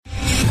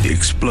The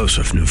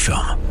explosive new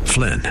film,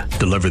 Flynn,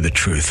 deliver the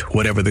truth,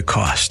 whatever the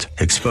cost,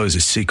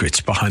 exposes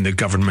secrets behind the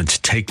government's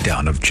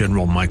takedown of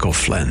General Michael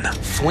Flynn.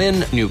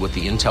 Flynn knew what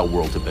the intel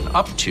world had been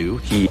up to.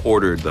 He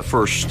ordered the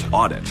first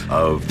audit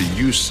of the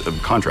use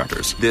of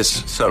contractors.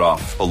 This set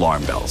off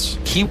alarm bells.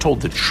 He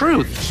told the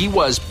truth. He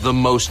was the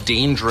most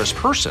dangerous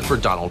person for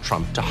Donald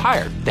Trump to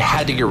hire. They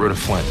had to get rid of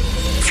Flynn.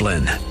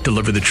 Flynn,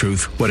 deliver the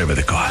truth, whatever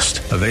the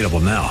cost. Available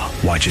now.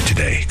 Watch it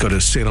today. Go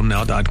to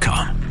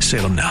salemnow.com.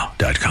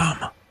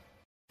 salemnow.com.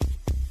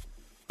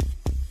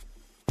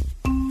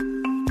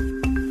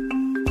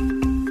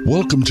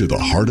 Welcome to the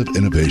Heart of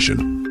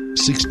Innovation.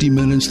 60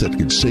 minutes that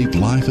could save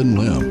life and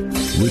limb,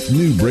 with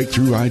new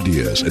breakthrough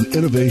ideas and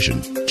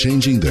innovation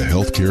changing the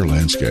healthcare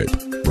landscape.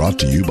 Brought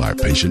to you by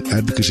patient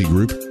advocacy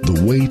group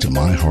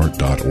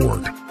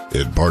thewaytomyheart.org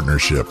in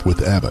partnership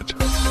with Abbott.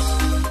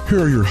 Here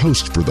are your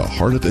hosts for the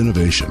Heart of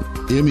Innovation,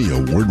 Emmy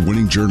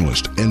Award-winning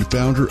journalist and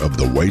founder of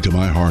The Way to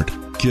My Heart,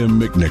 Kim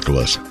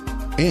McNicholas,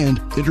 and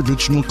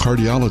interventional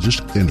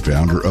cardiologist and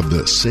founder of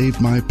the Save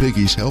My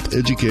Piggies Health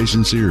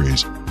Education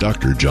Series,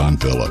 Dr. John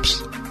Phillips.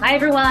 Hi,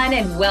 everyone,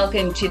 and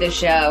welcome to the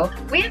show.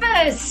 We have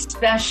a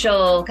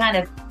special kind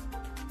of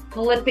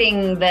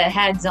flipping the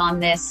heads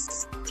on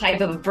this type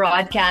of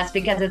broadcast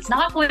because it's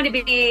not going to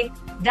be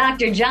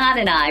Dr. John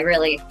and I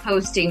really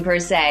hosting per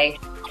se.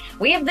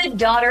 We have the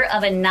daughter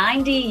of a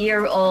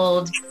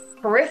 90-year-old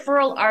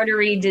peripheral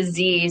artery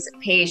disease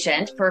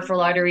patient.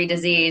 Peripheral artery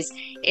disease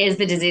is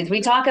the disease we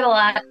talk a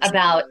lot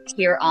about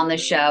here on the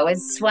show.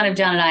 It's one of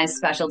John and I's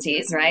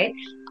specialties, right?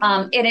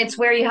 And it's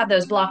where you have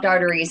those blocked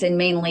arteries in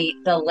mainly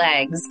the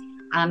legs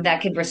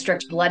that could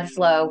restrict blood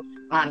flow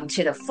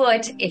to the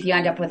foot. If you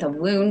end up with a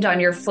wound on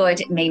your foot,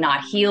 it may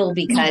not heal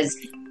because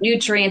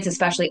nutrients,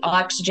 especially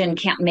oxygen,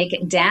 can't make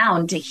it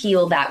down to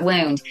heal that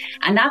wound.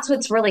 And that's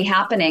what's really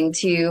happening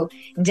to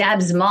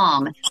Deb's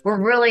mom. We're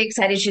really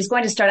excited. She's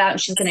going to start out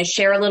and she's going to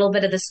share a little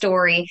bit of the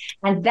story.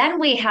 And then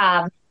we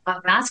have a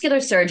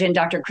vascular surgeon,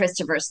 Dr.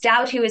 Christopher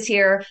Stout, who is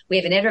here. We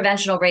have an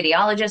interventional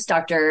radiologist,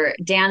 Dr.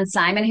 Dan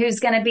Simon, who's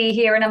going to be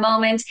here in a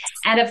moment.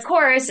 And of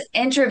course,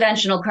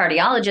 interventional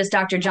cardiologist,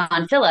 Dr.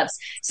 John Phillips.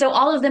 So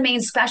all of the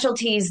main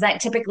specialties that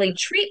typically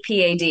treat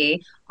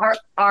PAD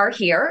are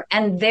here,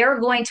 and they're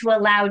going to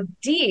allow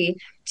Dee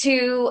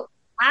to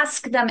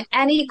ask them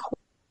any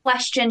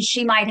questions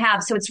she might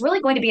have. So it's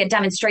really going to be a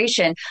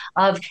demonstration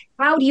of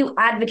how do you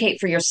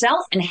advocate for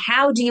yourself and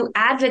how do you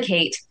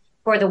advocate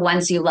for the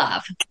ones you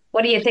love.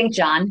 What do you think,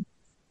 John?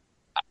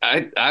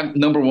 I'm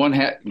number one.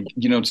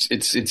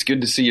 It's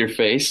good to see your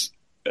face.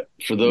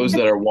 For those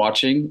that are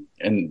watching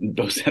and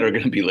those that are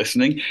going to be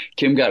listening,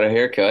 Kim got a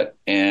haircut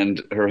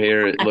and her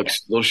hair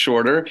looks a little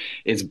shorter.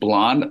 It's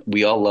blonde.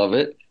 We all love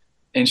it.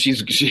 And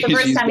she's the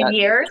first time in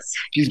years.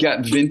 She's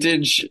got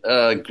vintage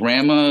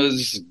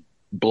grandma's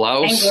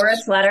blouse. Angora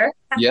sweater.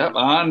 Yep,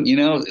 on,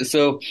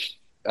 so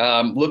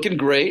looking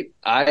great.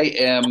 I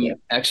am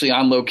actually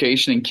on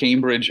location in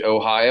Cambridge,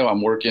 Ohio.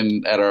 I'm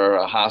working at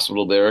our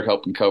hospital there,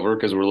 helping cover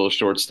because we're a little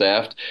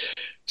short-staffed.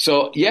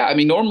 So, yeah, I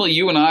mean, normally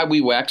you and I, we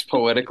wax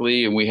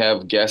poetically and we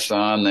have guests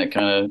on that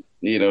kind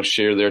of,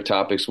 share their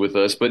topics with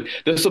us. But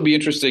this will be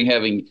interesting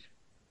having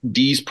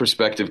Dee's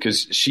perspective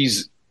because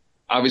she's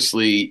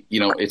obviously,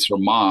 it's her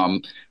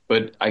mom,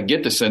 but I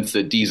get the sense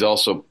that Dee's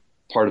also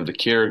part of the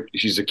care.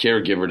 She's a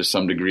caregiver to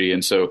some degree.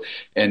 And so,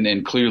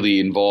 and clearly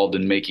involved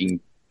in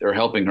making or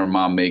helping her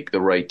mom make the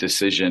right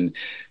decision.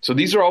 So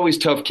these are always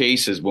tough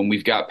cases when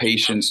we've got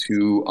patients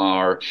who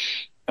are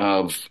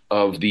of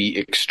the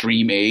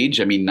extreme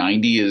age. I mean,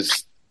 90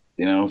 is,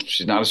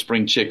 she's not a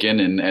spring chicken.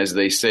 And as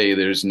they say,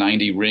 there's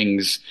 90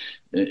 rings,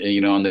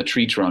 on the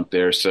tree trunk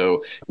there.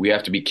 So we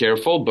have to be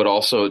careful, but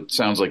also it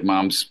sounds like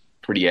mom's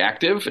pretty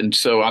active. And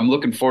so I'm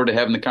looking forward to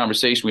having the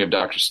conversation. We have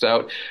Dr.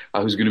 Stout,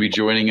 who's going to be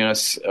joining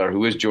us, or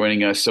who is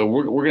joining us. So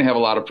we're going to have a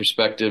lot of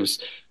perspectives.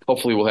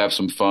 Hopefully we'll have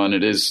some fun.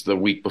 It is the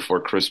week before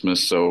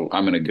Christmas, so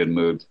I'm in a good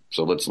mood.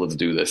 So let's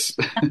do this.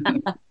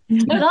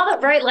 With all the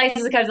bright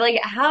lights, like,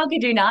 how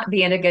could you not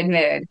be in a good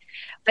mood?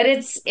 But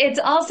it's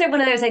also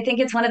one of those, I think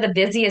it's one of the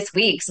busiest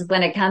weeks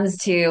when it comes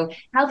to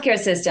healthcare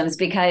systems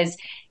because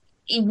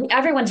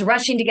everyone's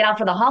rushing to get out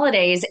for the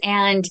holidays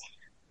and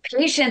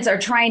patients are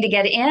trying to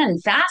get in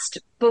fast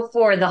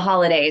before the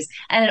holidays.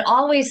 And it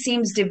always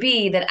seems to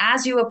be that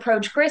as you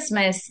approach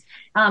Christmas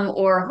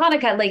or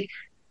Hanukkah, like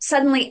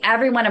suddenly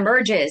everyone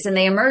emerges and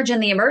they emerge in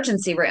the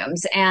emergency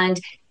rooms. And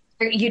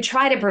you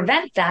try to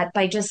prevent that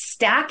by just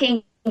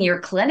stacking your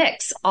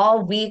clinics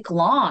all week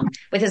long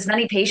with as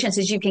many patients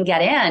as you can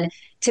get in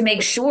to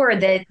make sure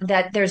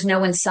that there's no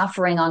one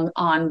suffering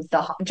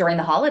during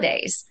the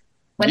holidays.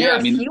 When there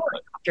are fewer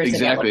doctors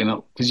exactly,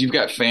 because you've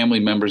got family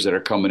members that are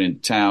coming into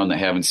town that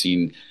haven't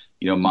seen,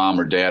 mom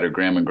or dad or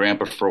grandma and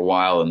grandpa for a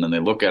while, and then they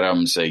look at them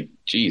and say,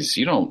 "Geez,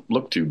 you don't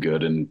look too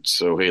good." And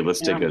so, hey,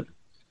 let's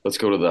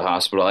go to the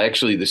hospital. I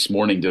actually this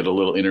morning did a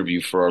little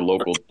interview for our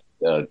local,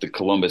 the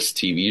Columbus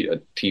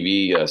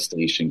TV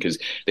station because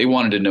they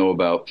wanted to know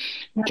about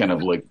kind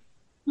of like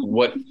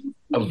what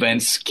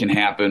events can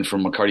happen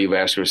from a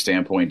cardiovascular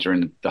standpoint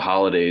during the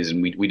holidays,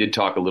 and we did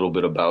talk a little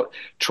bit about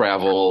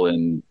travel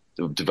and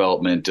the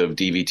development of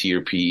DVT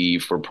or PE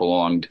for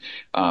prolonged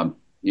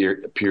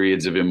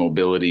periods of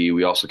immobility.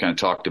 We also kind of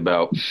talked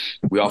about,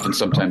 we often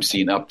sometimes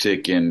see an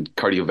uptick in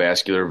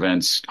cardiovascular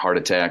events, heart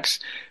attacks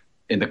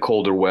in the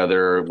colder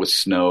weather with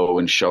snow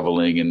and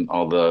shoveling and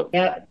all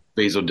the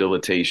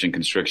vasodilatation,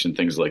 constriction,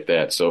 things like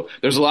that. So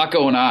there's a lot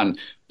going on.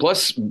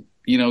 Plus,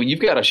 you've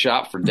got to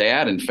shop for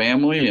dad and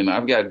family, and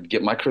I've got to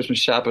get my Christmas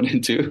shopping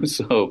in too.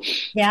 So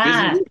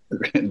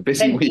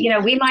busy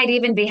week. We might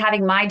even be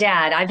having my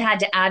dad. I've had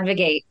to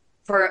advocate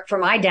for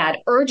my dad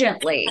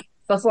urgently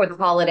before the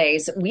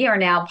holidays. We are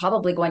now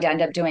probably going to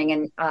end up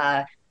doing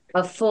a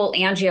full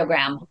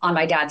angiogram on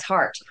my dad's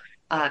heart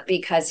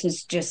because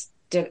he's just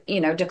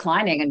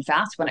declining and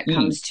fast when it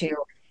comes to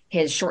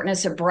his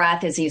shortness of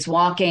breath as he's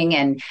walking,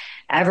 and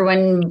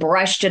everyone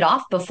brushed it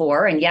off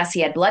before. And yes,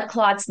 he had blood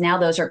clots. Now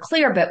those are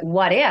clear, but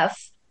what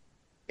if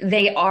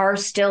they are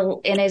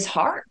still in his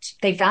heart?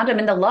 They found them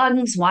in the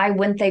lungs. Why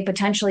wouldn't they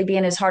potentially be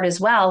in his heart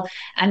as well?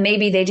 And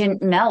maybe they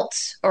didn't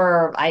melt,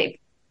 or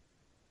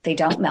they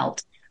don't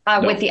melt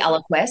with the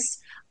Eliquis.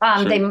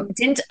 Sure.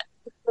 They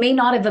may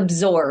not have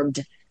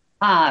absorbed,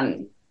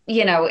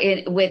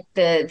 with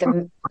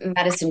the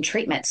medicine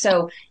treatment.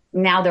 So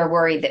now they're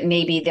worried that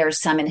maybe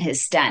there's some in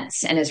his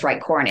stents in his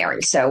right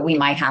coronary. So we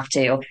might have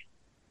to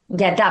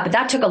get that. But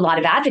that took a lot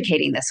of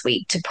advocating this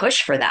week to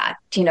push for that,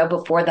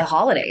 before the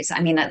holidays. I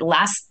mean, the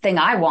last thing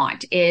I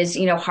want is,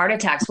 heart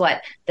attacks.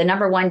 The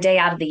number one day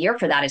out of the year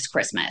for that is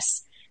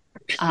Christmas,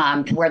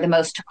 where the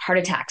most heart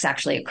attacks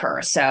actually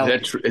occur. So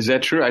is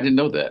that true? I didn't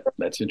know that.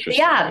 That's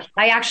interesting. Yeah,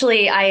 I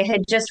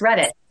had just read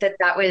it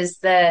that was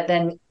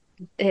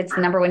it's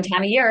the number one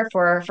time of year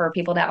for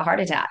people to have a heart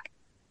attack.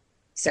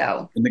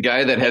 So, and the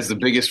guy that has the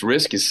biggest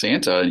risk is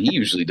Santa, and he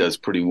usually does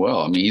pretty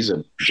well. I mean, he's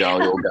a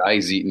jolly old guy.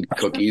 He's eating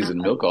cookies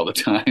and milk all the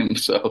time.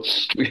 So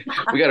we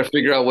got to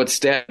figure out what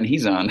statin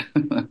he's on.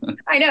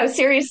 I know,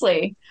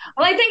 seriously.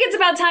 Well, I think it's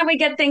about time we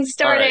get things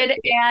started,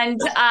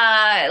 and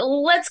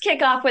let's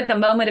kick off with a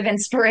moment of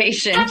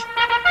inspiration.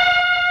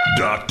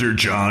 Dr.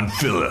 John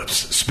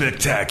Phillips'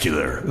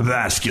 spectacular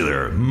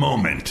vascular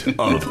moment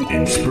of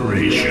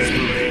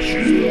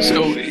inspiration.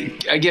 So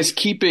I guess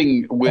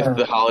keeping with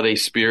the holiday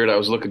spirit, I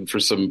was looking for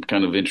some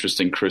kind of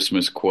interesting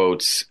Christmas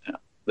quotes.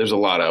 There's a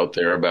lot out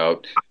there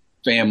about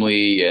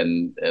family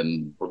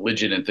and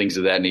religion and things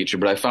of that nature,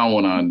 but I found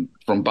one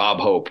from Bob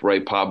Hope,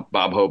 right?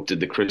 Bob Hope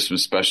did the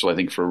Christmas special, I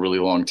think, for a really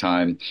long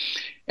time.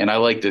 And I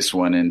like this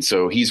one. And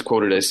so he's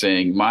quoted as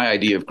saying, "My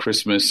idea of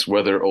Christmas,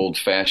 whether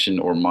old-fashioned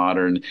or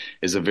modern,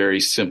 is a very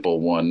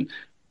simple one,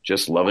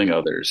 just loving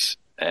others."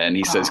 And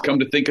he says, come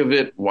to think of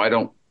it, why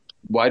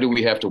do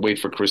we have to wait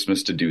for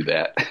Christmas to do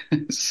that?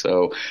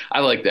 So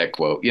I like that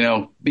quote.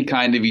 Be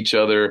kind of each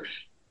other.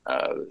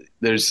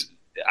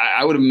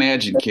 I would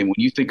imagine, Kim, when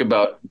you think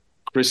about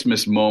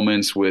Christmas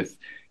moments with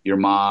your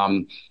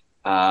mom,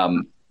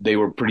 they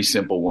were pretty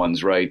simple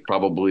ones, right?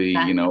 Probably,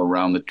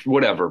 around the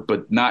whatever,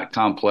 but not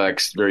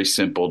complex, very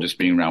simple, just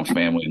being around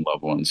family and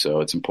loved ones. So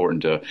it's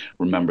important to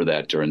remember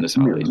that during this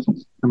holiday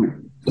season.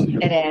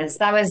 It is.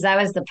 That was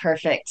the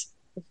perfect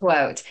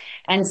quote.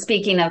 And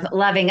speaking of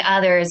loving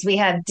others, we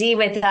have Dee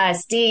with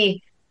us.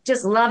 Dee,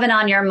 just loving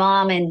on your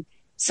mom and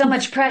so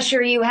much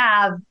pressure you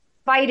have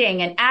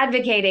fighting and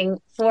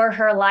advocating for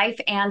her life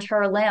and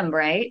her limb,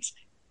 right?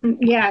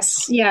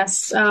 Yes.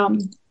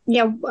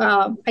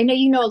 I know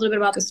you know a little bit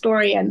about the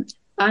story, and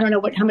I don't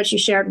know how much you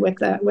shared with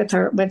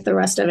the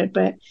rest of it,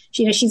 but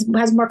she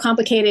has more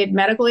complicated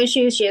medical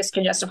issues. She has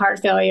congestive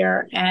heart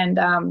failure and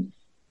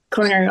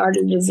coronary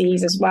artery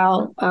disease as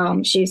well.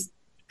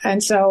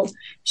 So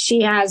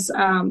she has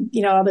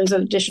all those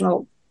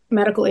additional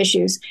medical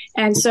issues,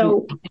 and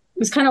so it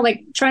was kind of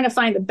like trying to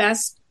find the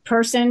best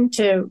person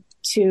to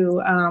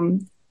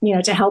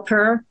help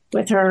her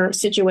with her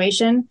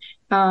situation,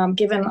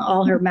 given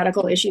all her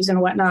medical issues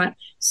and whatnot.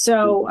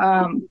 So,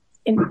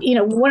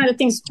 one of the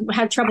things I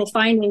had trouble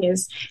finding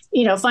is,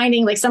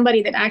 finding like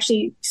somebody that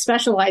actually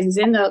specializes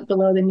in the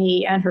below the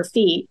knee and her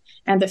feet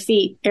and the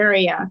feet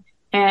area,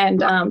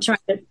 and trying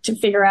to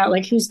figure out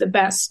like who's the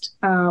best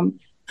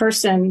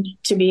person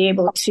to be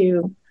able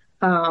to,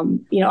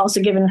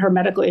 also given her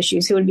medical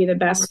issues, who would be the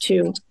best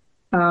to,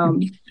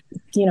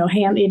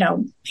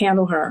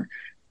 handle her.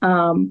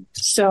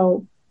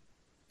 So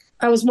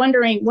I was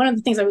wondering, one of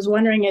the things I was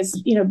wondering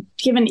is,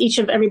 given each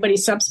of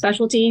everybody's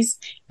subspecialties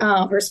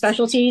or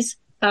specialties,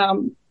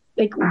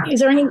 is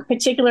there any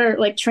particular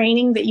like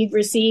training that you'd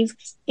receive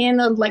in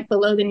the like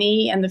below the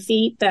knee and the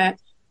feet that,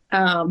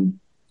 are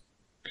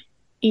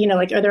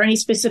there any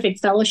specific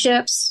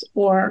fellowships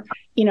or,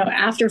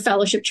 after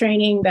fellowship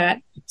training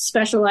that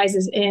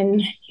specializes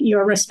in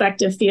your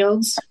respective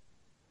fields?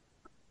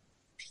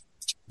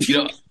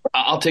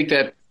 I'll take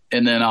that,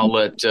 and then I'll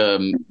let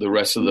the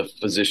rest of the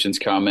physicians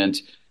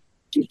comment.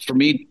 For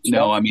me,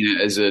 no. I mean,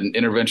 as an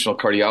interventional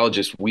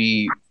cardiologist,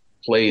 we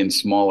play in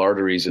small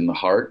arteries in the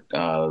heart.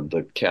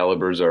 The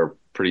calibers are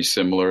pretty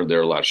similar.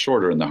 They're a lot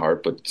shorter in the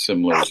heart, but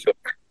similar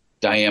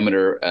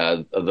diameter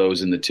of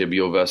those in the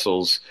tibial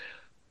vessels.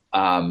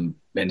 And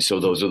so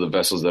those are the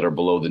vessels that are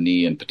below the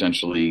knee and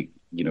potentially,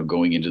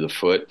 going into the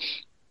foot.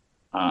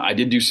 I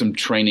did do some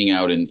training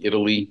out in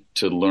Italy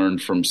to learn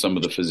from some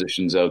of the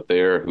physicians out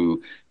there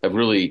who have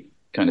really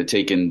kind of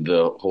taken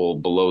the whole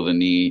below the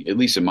knee, at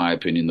least in my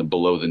opinion, the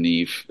below the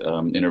knee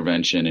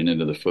intervention and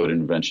into the foot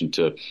intervention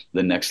to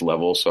the next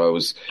level. So I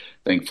was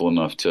thankful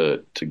enough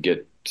to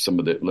get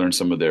learn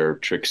some of their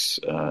tricks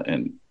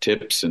and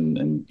tips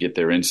and get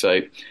their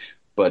insight.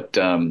 But,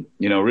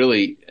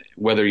 really,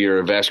 whether you're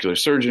a vascular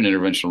surgeon,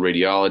 interventional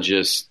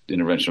radiologist,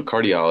 interventional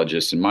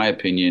cardiologist, in my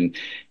opinion,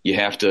 you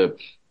have to,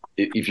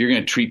 if you're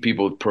going to treat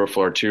people with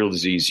peripheral arterial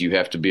disease, you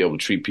have to be able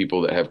to treat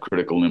people that have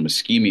critical limb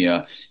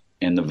ischemia.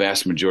 And the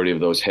vast majority of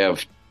those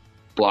have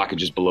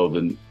blockages below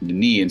the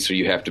knee. And so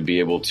you have to be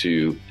able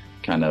to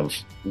kind of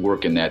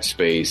work in that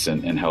space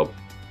and help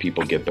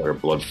people get better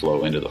blood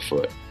flow into the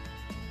foot.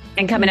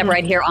 And coming up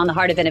right here on The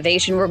Heart of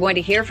Innovation, we're going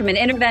to hear from an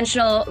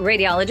interventional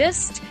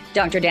radiologist,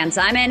 Dr. Dan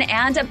Simon,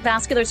 and a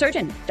vascular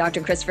surgeon,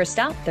 Dr. Christopher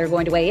Stout. They're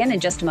going to weigh in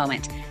just a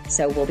moment.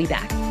 So we'll be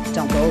back.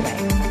 Don't go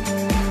away.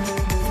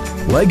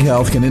 Leg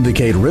health can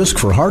indicate risk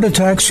for heart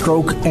attack,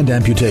 stroke, and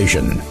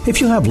amputation.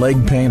 If you have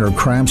leg pain or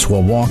cramps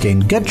while walking,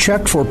 get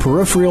checked for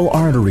peripheral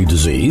artery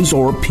disease,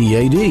 or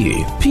PAD.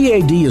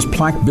 PAD is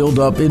plaque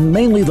buildup in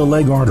mainly the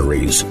leg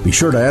arteries. Be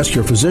sure to ask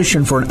your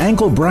physician for an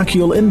ankle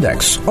brachial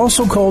index,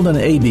 also called an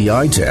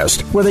ABI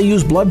test, where they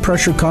use blood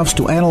pressure cuffs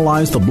to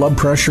analyze the blood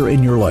pressure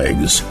in your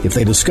legs. If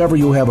they discover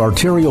you have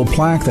arterial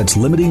plaque that's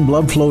limiting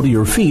blood flow to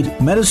your feet,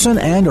 medicine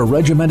and a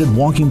regimented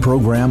walking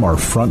program are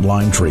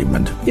frontline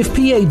treatment. If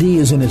PAD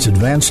is in its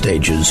advanced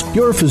stages,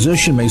 your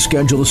physician may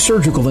schedule a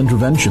surgical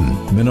intervention.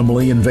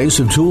 Minimally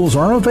invasive tools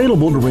are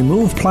available to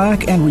remove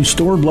plaque and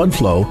restore blood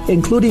flow,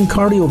 including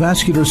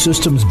Cardiovascular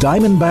System's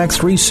Diamondback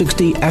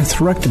 360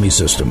 atherectomy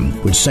system,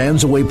 which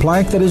sands away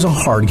plaque that is a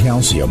hard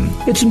calcium.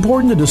 It's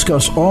important to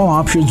discuss all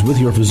options with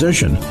your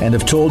physician, and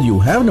if told you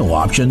have no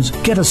options,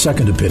 get a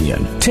second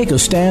opinion. Take a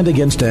stand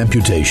against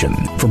amputation.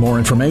 For more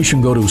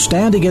information, go to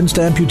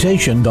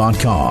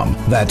standagainsamputation.com.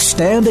 That's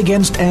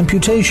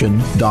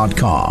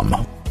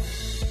standagainsamputation.com.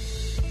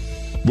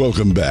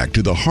 Welcome back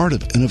to the Heart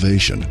of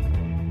Innovation.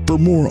 For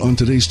more on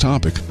today's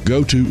topic,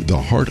 go to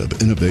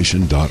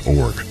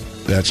theheartofinnovation.org.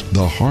 That's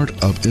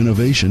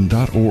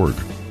theheartofinnovation.org.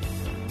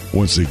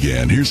 Once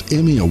again, here's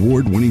Emmy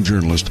Award-winning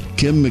journalist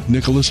Kim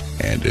McNicholas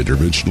and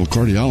interventional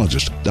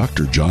cardiologist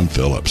Dr. John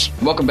Phillips.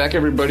 Welcome back,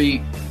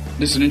 everybody.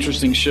 This is an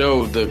interesting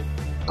show. The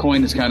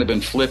coin has kind of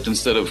been flipped.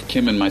 Instead of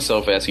Kim and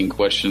myself asking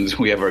questions,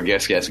 we have our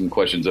guests asking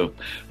questions of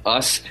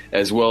us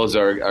as well as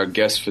our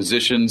guest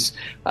physicians.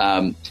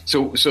 So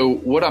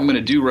what I'm going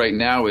to do right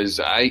now is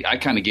I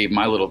kind of gave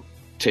my little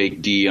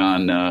take, D,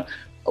 on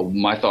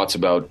my thoughts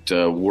about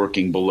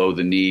working below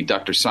the knee.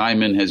 Dr.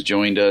 Simon has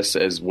joined us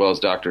as well as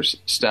Dr.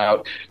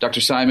 Stout.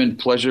 Dr. Simon,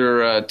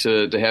 pleasure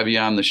to have you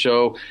on the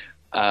show.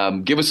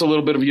 Give us a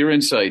little bit of your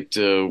insight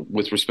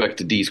with respect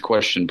to D's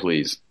question,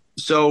 please.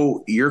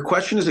 So your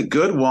question is a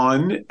good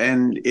one,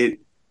 and it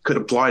could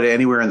apply to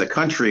anywhere in the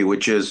country,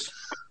 which is,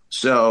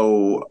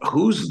 so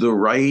who's the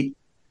right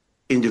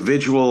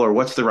individual, or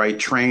what's the right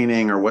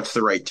training, or what's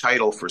the right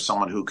title for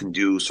someone who can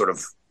do sort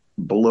of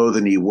below the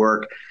knee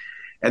work?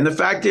 And the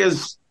fact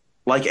is,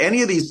 like,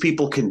 any of these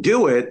people can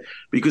do it,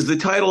 because the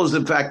title is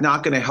in fact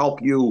not going to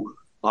help you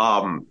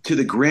to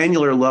the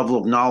granular level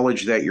of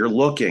knowledge that you're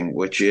looking,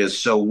 which is,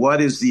 so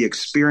what is the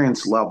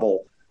experience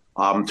level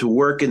to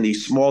work in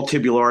these small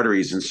tibial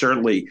arteries? And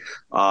certainly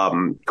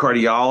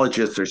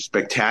cardiologists are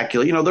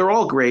spectacular. You know, they're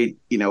all great,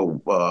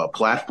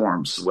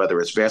 platforms, whether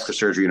it's vascular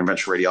surgery,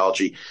 interventional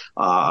radiology,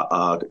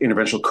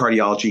 interventional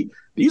cardiology.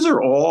 These are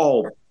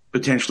all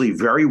potentially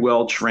very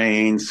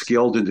well-trained,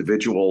 skilled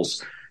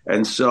individuals.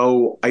 And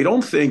so I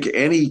don't think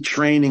any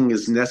training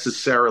is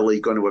necessarily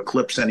going to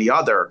eclipse any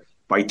other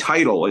by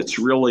title. It's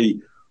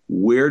really,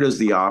 where does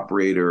the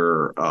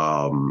operator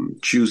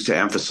choose to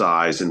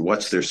emphasize, and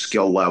what's their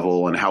skill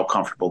level and how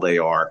comfortable they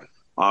are?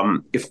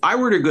 If I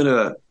were going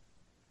to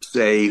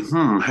say,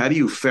 how do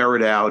you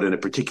ferret out in a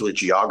particular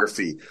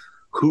geography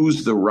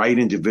who's the right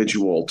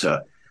individual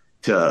to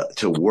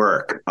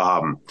work?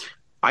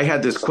 I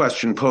had this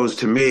question posed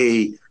to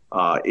me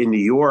in New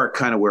York,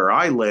 kind of where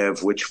I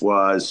live, which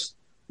was,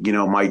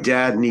 my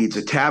dad needs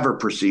a TAVR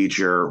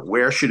procedure.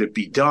 Where should it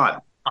be done?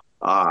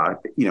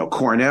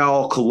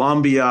 Cornell,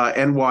 Columbia,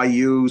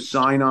 NYU,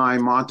 Sinai,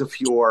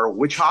 Montefiore,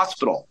 which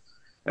hospital?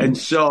 And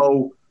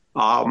so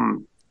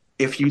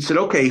if you said,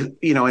 okay,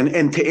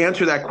 and to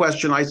answer that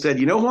question, I said,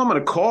 who I'm going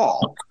to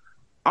call?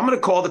 I'm going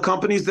to call the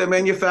companies that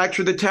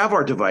manufacture the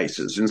TAVR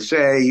devices and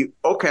say,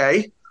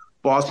 okay,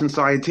 Boston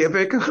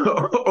Scientific,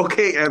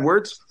 okay,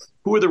 Edwards,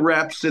 who are the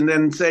reps? And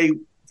then say,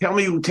 tell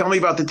me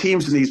about the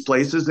teams in these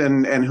places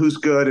and who's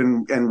good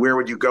and where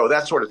would you go,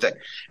 that sort of thing.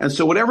 And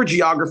so whatever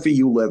geography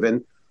you live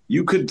in,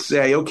 you could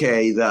say,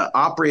 okay, the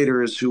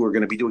operators who are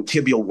going to be doing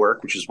tibial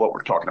work, which is what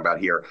we're talking about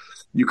here,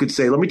 you could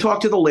say, let me talk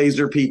to the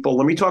laser people,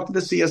 let me talk to the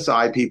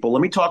CSI people,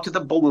 let me talk to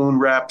the balloon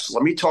reps,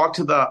 let me talk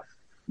to the,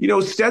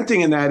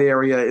 stenting in that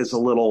area is a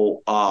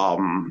little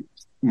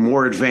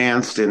more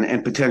advanced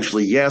and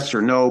potentially yes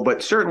or no,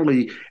 but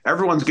certainly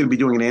everyone's going to be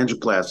doing an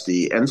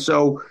angioplasty. And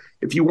so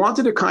if you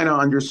wanted to kind of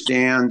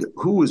understand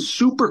who is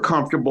super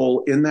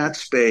comfortable in that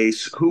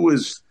space, who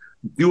is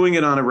doing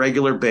it on a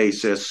regular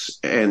basis,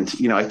 and,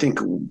 I think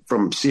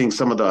from seeing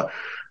some of the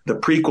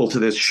prequel to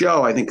this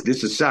show, I think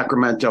this is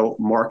Sacramento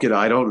market.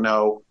 I don't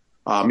know,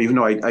 even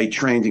though I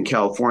trained in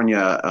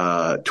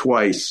California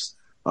twice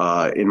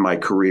in my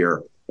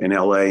career, in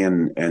LA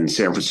and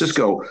San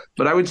Francisco.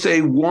 But I would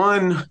say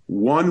one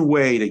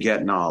way to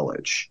get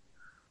knowledge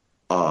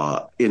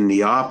in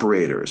the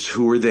operators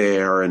who are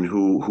there and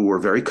who are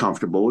very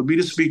comfortable would be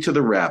to speak to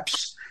the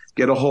reps,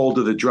 get a hold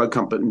of the drug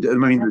company.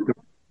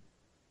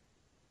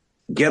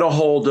 Get a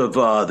hold of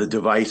the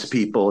device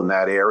people in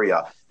that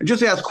area and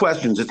just ask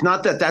questions. It's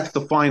not that that's the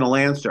final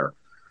answer,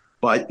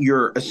 but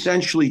you're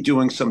essentially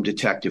doing some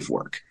detective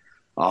work.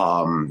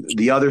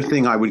 The other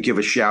thing I would give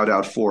a shout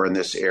out for in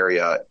this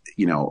area,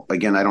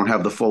 again, I don't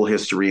have the full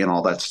history and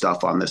all that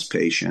stuff on this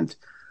patient.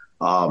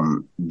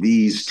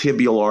 These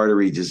tibial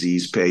artery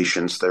disease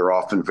patients, they're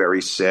often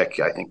very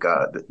sick. I think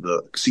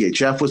the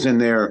CHF was in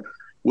there.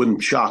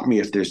 Wouldn't shock me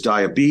if there's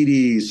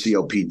diabetes,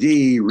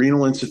 COPD,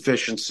 renal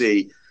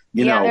insufficiency.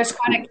 There's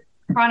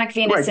chronic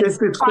venous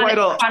and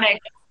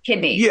chronic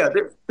kidney. Yeah,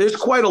 there's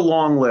quite a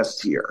long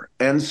list here.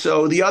 And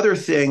so the other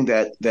thing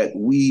that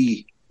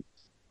we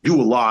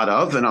do a lot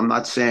of, and I'm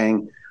not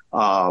saying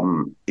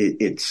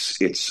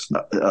it's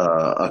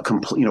a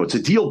complete, it's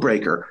a deal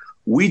breaker.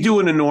 We do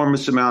an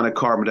enormous amount of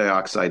carbon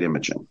dioxide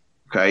imaging.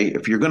 Okay,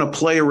 if you're going to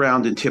play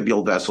around in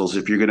tibial vessels,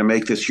 if you're going to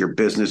make this your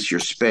business,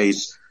 your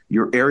space,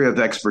 your area of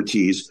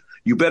expertise,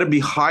 you better be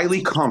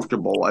highly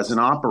comfortable as an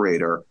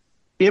operator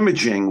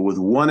imaging with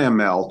 1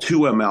 ml,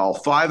 2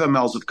 ml, 5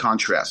 mLs of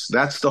contrast.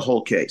 That's the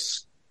whole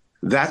case.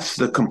 That's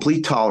the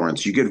complete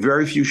tolerance. You get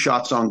very few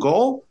shots on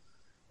goal.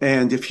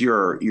 And if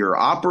your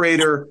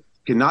operator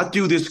cannot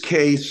do this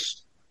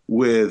case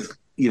with,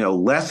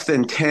 less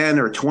than 10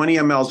 or 20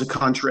 mLs of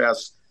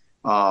contrast,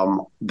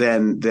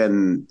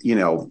 then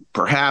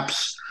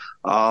perhaps,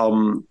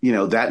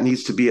 that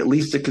needs to be at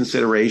least a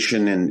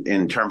consideration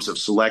in terms of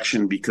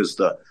selection, because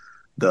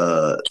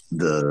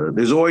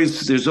there's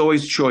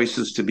always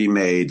choices to be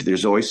made.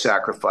 There's always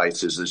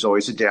sacrifices. There's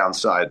always a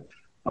downside.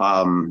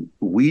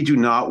 We do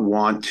not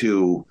want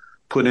to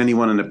put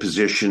anyone in a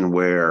position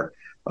where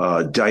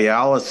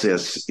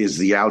dialysis is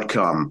the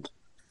outcome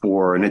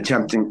for an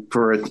attempt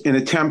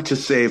to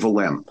save a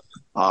limb.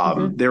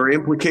 There are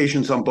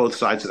implications on both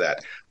sides of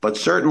that, but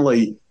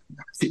certainly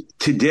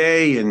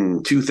today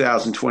in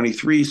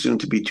 2023, soon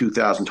to be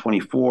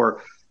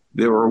 2024,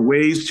 there are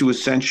ways to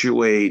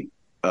accentuate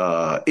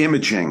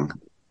imaging,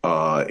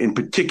 in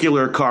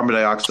particular carbon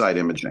dioxide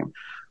imaging.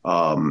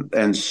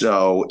 And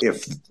so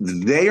if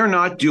they are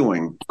not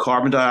doing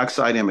carbon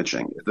dioxide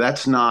imaging, if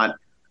that's not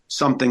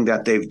something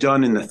that they've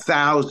done in the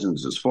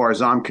thousands, as far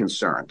as I'm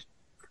concerned,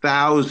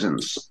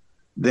 thousands,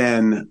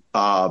 then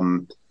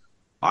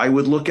I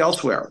would look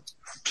elsewhere.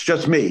 It's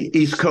just me,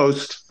 East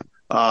Coast,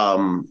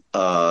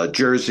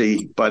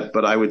 Jersey,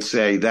 but I would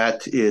say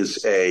that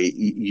is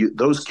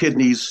those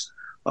kidneys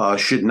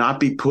should not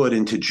be put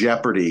into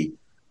jeopardy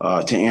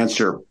to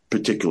answer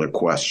particular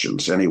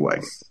questions anyway.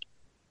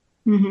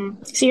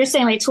 Mm-hmm. So you're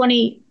saying like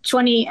 20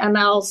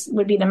 mLs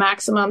would be the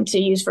maximum to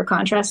use for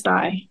contrast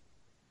dye?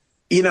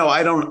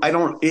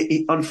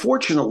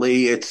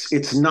 Unfortunately,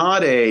 it's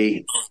not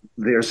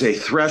there's a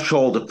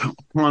threshold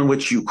upon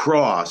which you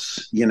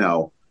cross,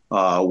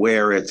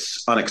 where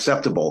it's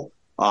unacceptable.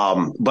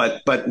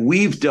 But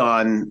we've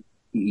done,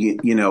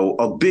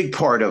 a big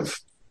part of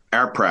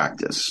our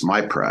practice,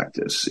 my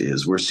practice,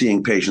 is we're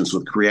seeing patients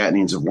with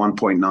creatinines of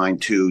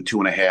 1.92,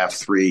 2.5,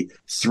 3,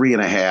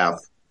 3.5,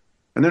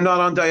 and they're not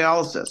on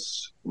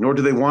dialysis, nor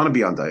do they want to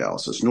be on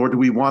dialysis, nor do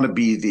we want to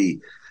be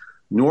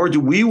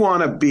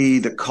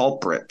the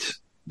culprit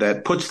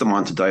that puts them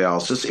onto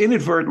dialysis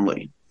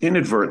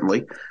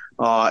inadvertently.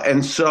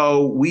 And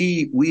so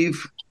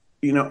we've,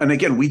 and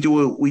again, we do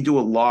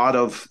a lot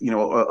of,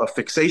 a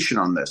fixation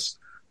on this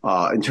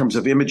in terms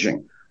of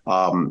imaging.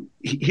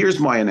 Here's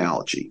my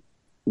analogy.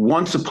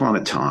 Once upon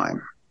a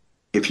time,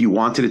 if you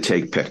wanted to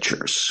take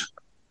pictures,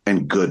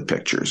 and good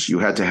pictures, you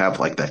had to have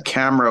like that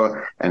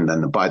camera and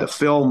then buy the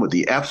film with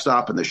the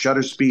f-stop and the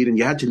shutter speed, and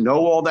you had to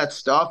know all that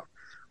stuff,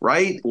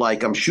 right?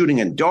 Like I'm shooting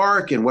in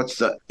dark and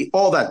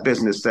all that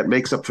business that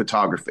makes up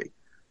photography.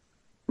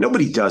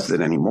 Nobody does that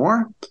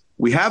anymore.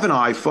 We have an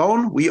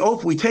iPhone.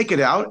 We take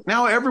it out.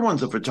 Now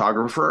everyone's a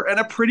photographer,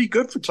 and a pretty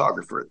good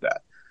photographer at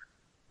that.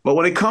 But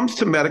when it comes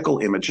to medical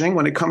imaging,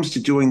 when it comes to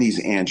doing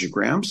these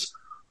angiograms,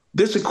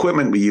 this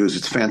equipment we use,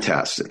 it's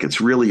fantastic.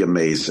 It's really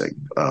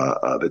amazing,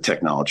 the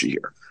technology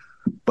here.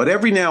 But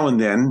every now and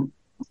then,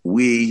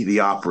 we, the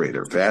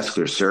operator,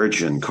 vascular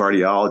surgeon,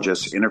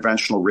 cardiologist,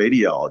 interventional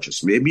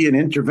radiologist, maybe an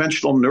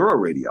interventional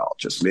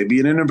neuroradiologist, maybe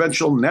an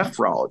interventional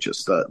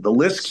nephrologist. The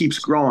list keeps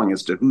growing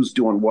as to who's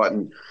doing what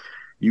and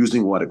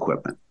using what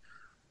equipment.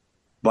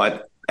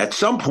 But at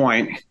some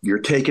point, you're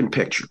taking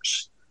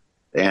pictures,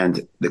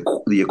 and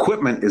the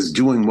equipment is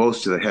doing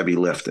most of the heavy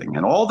lifting.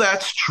 And all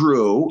that's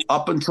true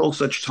up until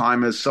such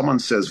time as someone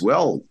says,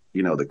 well,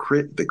 the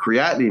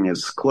creatinine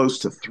is close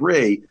to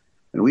 3.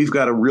 and we've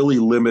got to really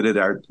limit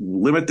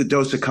the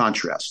dose of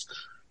contrast.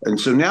 And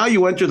so now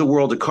you enter the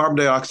world of carbon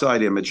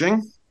dioxide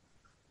imaging.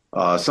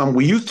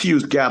 We used to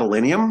use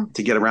gadolinium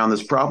to get around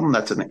this problem.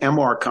 That's an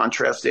MR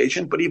contrast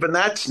agent, but even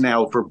that's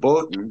now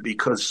verboten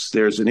because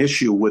there's an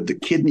issue with the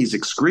kidney's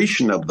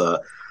excretion of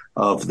the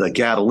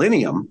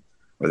gadolinium,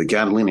 or the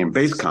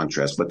gadolinium-based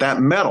contrast. But that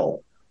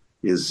metal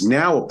is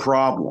now a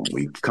problem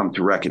we've come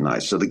to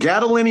recognize. So the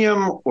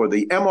gadolinium or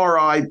the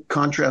MRI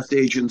contrast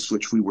agents,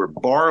 which we were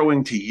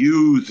borrowing to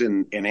use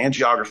in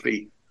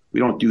angiography, we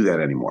don't do that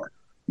anymore.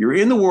 You're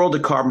in the world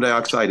of carbon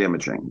dioxide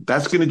imaging.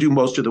 That's going to do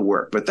most of the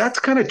work. But that's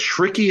kind of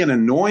tricky and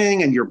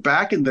annoying, and you're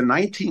back in the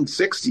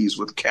 1960s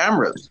with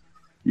cameras.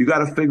 You got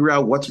to figure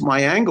out, what's my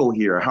angle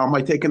here? How am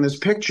I taking this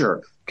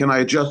picture? Can I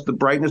adjust the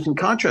brightness and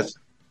contrast?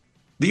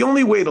 The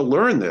only way to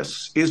learn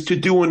this is to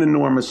do an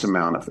enormous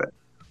amount of it.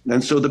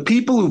 And so the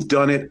people who've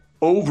done it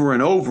over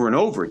and over and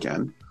over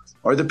again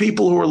are the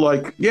people who are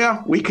like,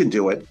 yeah, we can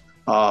do it.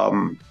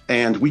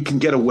 And we can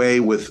get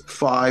away with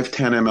 5-10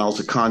 mLs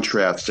of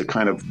contrast to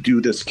kind of do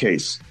this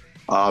case.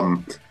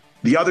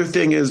 The other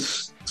thing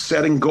is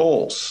setting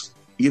goals.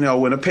 You know,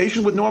 when a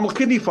patient with normal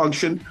kidney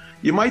function,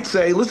 you might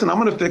say, listen, I'm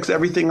going to fix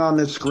everything on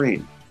this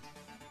screen.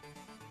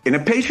 In a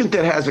patient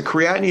that has a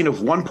creatinine of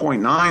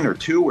 1.9 or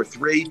 2 or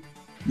 3,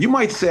 you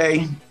might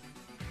say,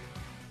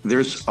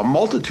 there's a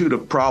multitude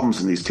of problems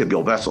in these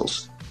tibial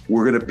vessels.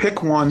 We're going to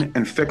pick one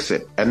and fix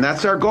it. And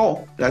that's our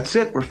goal. That's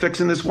it. We're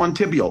fixing this one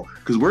tibial,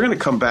 because we're going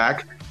to come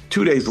back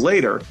 2 days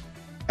later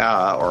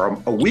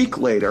or a week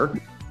later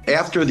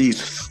after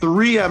these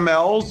 3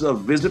 mLs of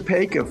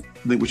Visipake,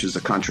 which is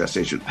a contrast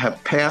agent,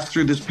 have passed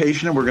through this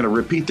patient, and we're going to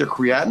repeat their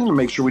creatinine and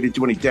make sure we didn't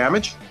do any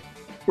damage.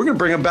 We're going to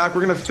bring them back.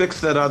 We're going to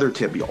fix that other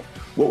tibial.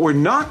 What we're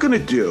not going to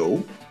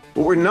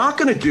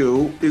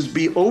do is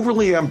be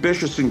overly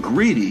ambitious and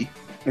greedy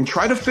and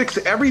try to fix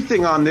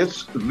everything on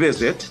this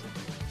visit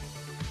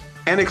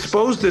and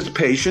expose this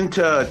patient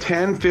to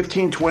 10,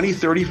 15, 20,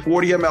 30,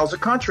 40 mLs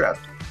of contrast.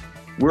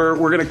 We're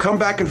going to come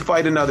back and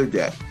fight another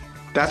day.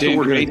 That's what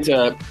we're going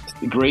to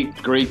do. Great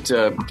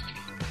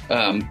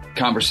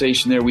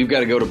conversation there. We've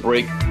got to go to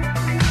break.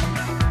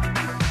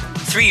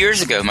 3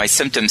 years ago, my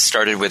symptoms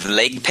started with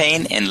leg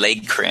pain and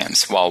leg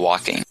cramps while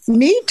walking.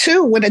 Me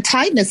too, with a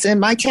tightness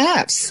in my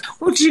calves.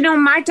 Well, do you know,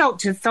 my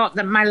doctor thought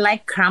that my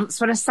leg cramps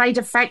were a side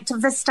effect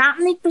of the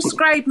statin he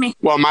prescribed me.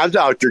 Well, my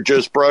doctor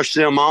just brushed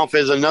them off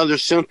as another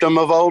symptom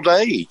of old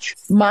age.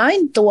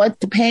 Mine thought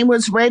the pain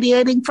was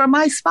radiating from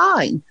my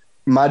spine.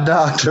 My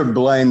doctor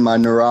blamed my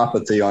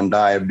neuropathy on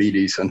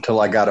diabetes until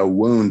I got a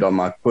wound on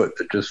my foot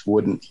that just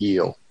wouldn't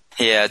heal.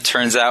 Yeah, it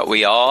turns out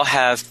we all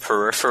have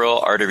peripheral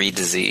artery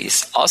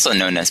disease, also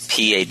known as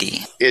PAD.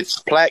 It's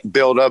plaque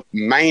buildup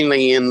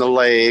mainly in the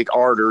leg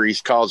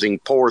arteries causing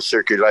poor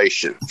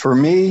circulation. For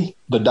me,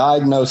 the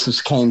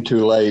diagnosis came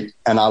too late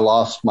and I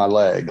lost my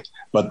leg,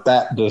 but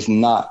that does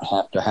not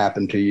have to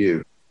happen to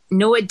you.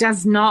 No, it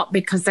does not,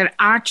 because there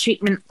are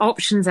treatment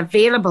options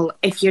available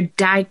if you're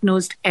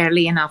diagnosed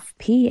early enough.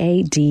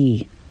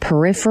 PAD.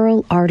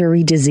 Peripheral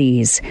artery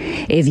disease.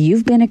 If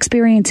you've been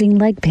experiencing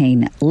leg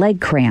pain,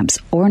 leg cramps,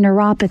 or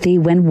neuropathy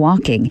when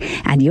walking,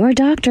 and your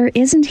doctor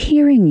isn't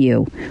hearing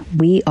you,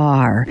 we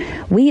are.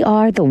 We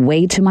are the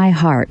Way to My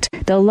Heart,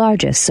 the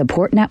largest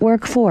support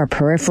network for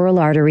peripheral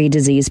artery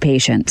disease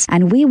patients,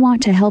 and we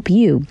want to help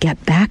you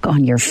get back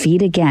on your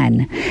feet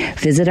again.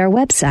 Visit our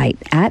website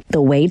at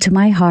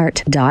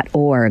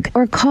thewaytomyheart.org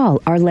or call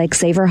our Leg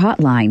Saver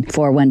hotline,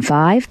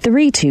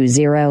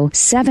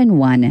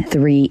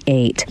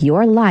 415-320-7138.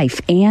 Your life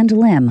and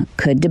limb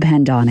could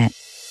depend on it.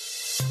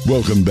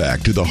 Welcome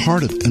back to the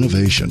Heart of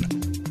Innovation.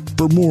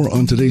 For more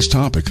on today's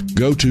topic,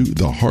 go to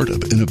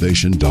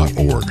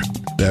theheartofinnovation.org.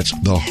 That's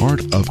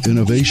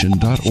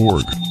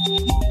theheartofinnovation.org.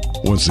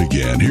 Once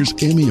again, here's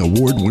Emmy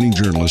Award-winning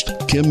journalist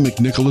Kim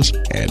McNicholas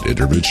and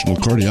interventional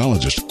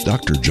cardiologist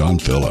Dr. John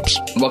Phillips.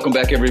 Welcome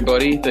back,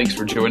 everybody. Thanks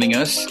for joining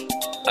us.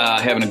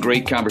 Having a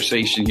great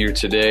conversation here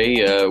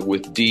today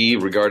with Dee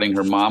regarding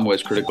her mom who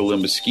has critical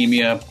limb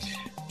ischemia.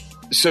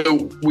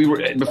 So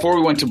before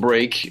we went to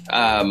break,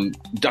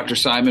 Dr.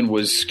 Simon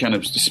was kind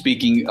of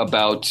speaking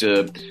about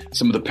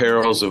some of the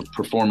perils of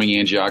performing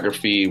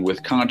angiography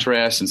with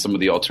contrast and some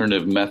of the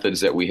alternative methods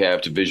that we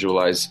have to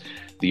visualize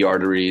the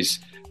arteries.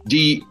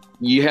 Dee,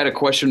 you had a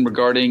question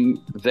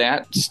regarding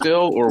that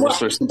still, or was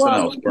there something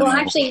else?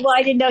 I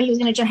didn't know he was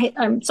going to.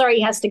 I'm sorry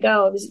he has to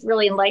go. It was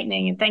really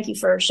enlightening, and thank you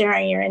for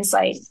sharing your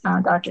insight,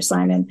 Dr.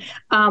 Simon.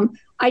 One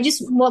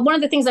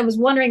of the things I was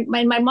wondering,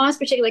 my mom's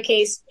particular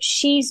case,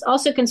 she's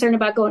also concerned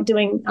about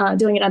doing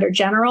it under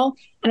general,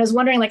 and I was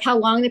wondering like how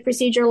long the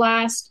procedure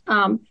lasts.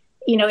 In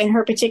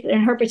her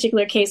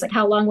particular case, like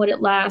how long would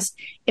it last?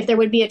 If there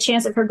would be a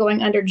chance of her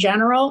going under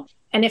general,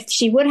 and if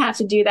she would have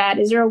to do that,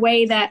 is there a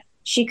way that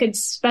she could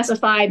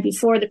specify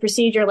before the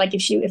procedure, like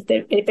if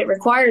it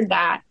required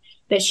that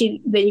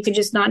you could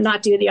just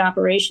not do the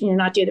operation and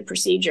not do the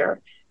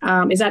procedure?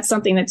 Is that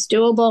something that's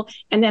doable?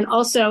 And then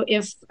also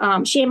if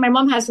my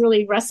mom has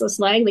really restless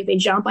leg, like they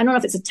jump. I don't know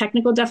if it's a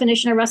technical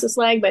definition of restless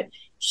leg, but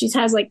she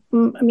has like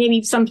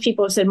maybe some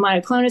people have said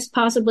myoclonus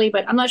possibly,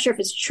 but I'm not sure if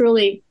it's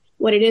truly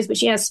what it is, but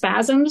she has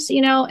spasms,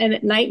 and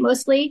at night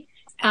mostly.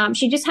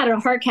 She just had a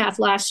heart cath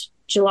last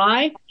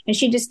July, and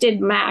she just did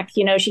MAC,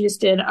 she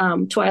just did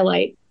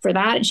Twilight for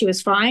that, and she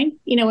was fine,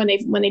 when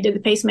they did the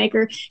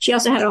pacemaker. She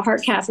also had a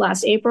heart cath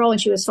last April,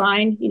 and she was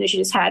fine. She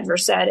just had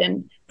Versed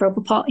and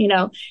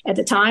propofol, at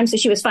the time, so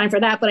she was fine for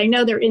that. But I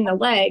know they're in the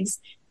legs,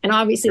 and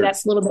obviously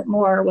that's a little bit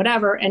more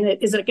whatever. And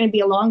is it going to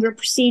be a longer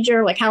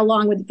procedure? Like, how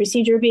long would the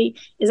procedure be?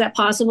 Is that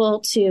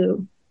possible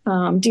to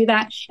do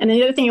that? And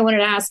the other thing I wanted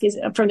to ask is,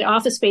 from the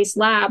office-based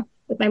lab,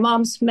 with my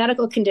mom's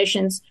medical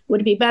conditions,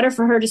 would it be better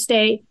for her to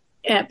stay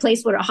at a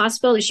place with a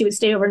hospital, that she would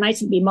stay overnight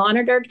to be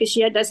monitored? Because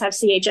she does have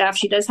CHF.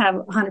 She does have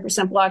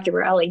 100% blocked of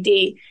her LAD,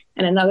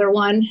 and another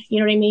one, you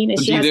know what I mean? And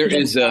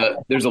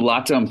there's a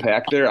lot to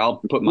unpack there. I'll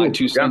put my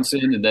 2 cents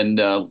in, and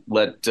then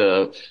let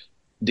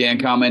Dan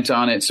comment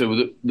on it.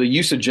 So the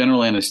use of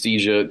general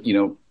anesthesia,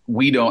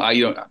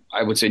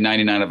 I would say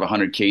 99 of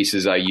 100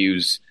 cases I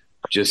use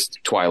just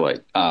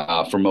Twilight.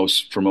 For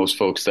most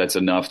folks, that's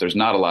enough. There's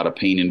not a lot of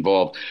pain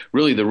involved.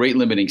 Really, the rate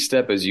limiting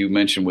step, as you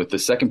mentioned with the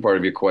second part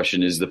of your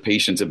question, is the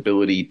patient's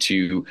ability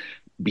to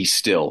be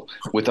still.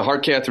 With the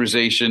heart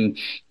catheterization,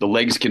 the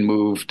legs can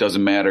move,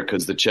 doesn't matter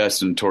because the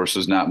chest and torso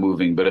is not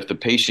moving. But if the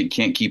patient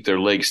can't keep their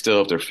legs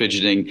still, if they're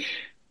fidgeting,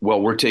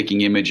 well, we're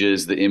taking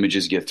images, the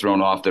images get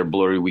thrown off, they're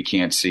blurry, we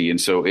can't see. And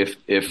so if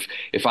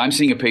I'm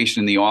seeing a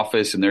patient in the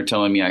office and they're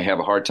telling me I have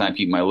a hard time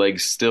keeping my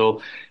legs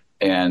still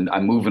and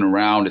I'm moving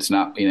around, it's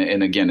not,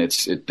 and again,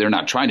 they're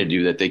not trying to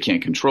do that, they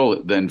can't control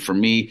it, then for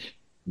me,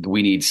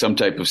 we need some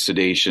type of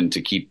sedation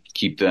to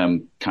keep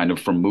them kind of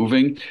from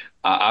moving.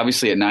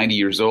 Obviously, at 90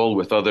 years old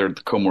with other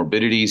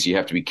comorbidities, you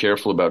have to be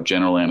careful about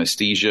general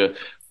anesthesia,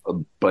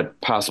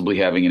 but possibly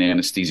having an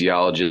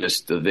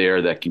anesthesiologist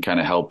there that can kind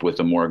of help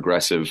with a more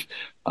aggressive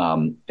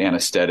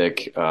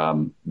anesthetic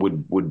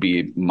would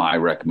be my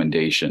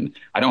recommendation.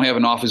 I don't have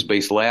an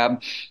office-based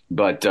lab,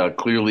 but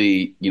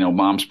clearly,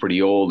 mom's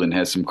pretty old and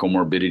has some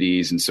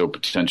comorbidities, and so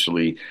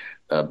potentially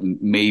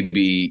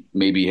maybe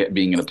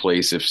being in a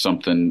place if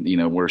something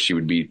where she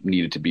would be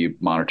needed to be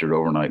monitored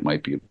overnight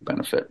might be a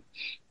benefit.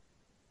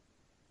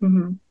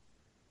 Mm-hmm.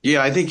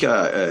 Yeah, I think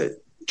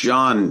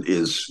John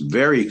is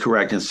very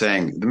correct in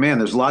saying, man,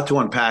 there's a lot to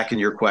unpack in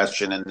your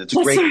question, and it's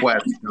a great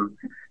question.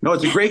 No,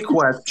 it's a great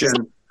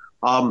question.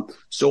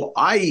 So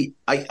I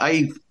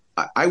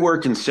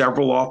work in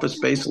several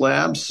office-based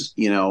labs,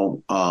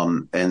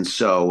 and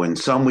so in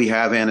some we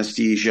have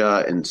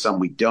anesthesia and some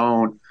we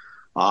don't.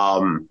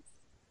 And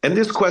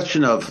this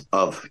question of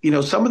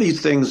some of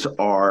these things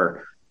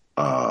are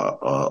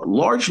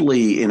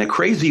largely in a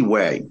crazy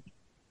way.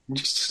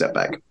 Just step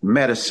back.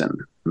 Medicine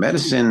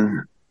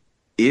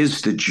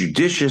is the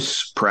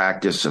judicious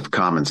practice of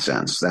common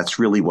sense. That's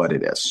really what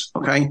it is.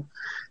 Okay.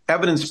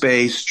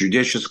 Evidence-based,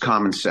 judicious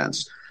common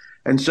sense.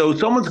 And so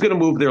someone's going to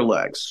move their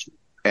legs,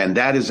 and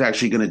that is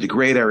actually going to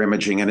degrade our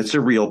imaging. And it's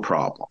a real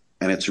problem.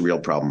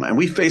 And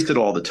we face it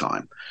all the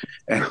time.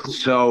 And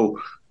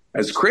so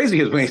as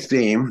crazy as it may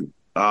seem,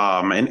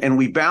 and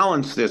we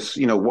balance this,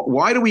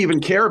 why do we even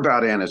care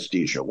about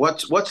anesthesia?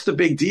 What's the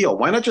big deal?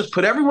 Why not just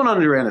put everyone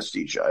under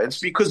anesthesia? It's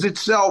because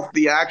itself,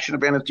 the action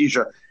of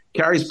anesthesia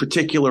carries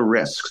particular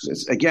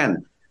risks.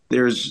 Again,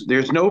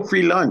 there's no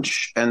free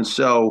lunch. And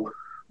so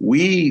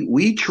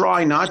we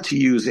try not to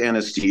use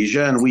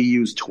anesthesia, and we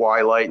use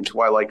Twilight, and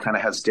Twilight kind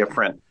of has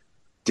different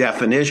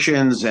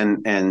definitions.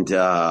 And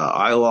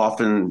I'll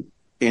often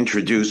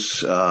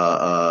introduce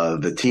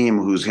the team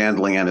who's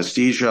handling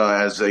anesthesia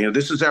as,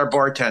 this is our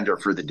bartender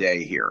for the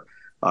day here.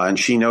 And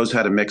she knows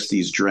how to mix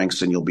these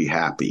drinks, and you'll be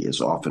happy is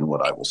often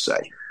what I will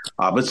say.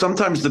 But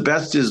sometimes the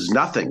best is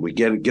nothing. We're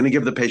going to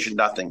give the patient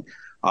nothing.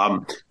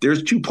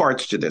 There's 2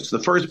 parts to this. The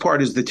first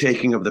part is the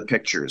taking of the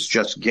pictures,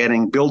 just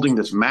building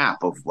this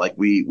map of like,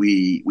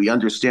 we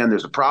understand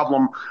there's a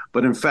problem,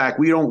 but in fact,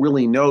 we don't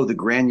really know the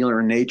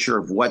granular nature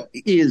of what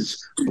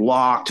is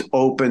blocked,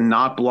 open,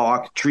 not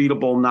blocked,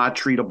 treatable, not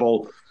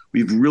treatable.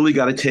 We've really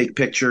got to take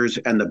pictures,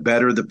 and the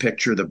better the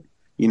picture, the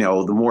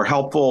more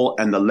helpful,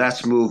 and the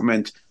less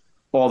movement,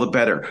 all the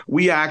better.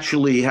 We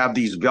actually have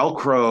these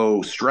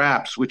Velcro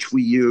straps, which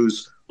we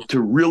use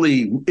to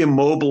really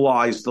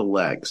immobilize the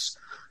legs.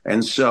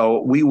 And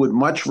so we would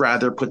much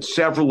rather put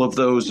several of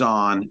those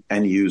on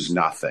and use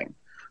nothing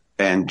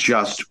and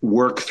just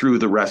work through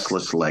the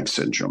restless leg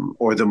syndrome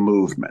or the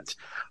movement.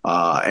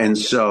 And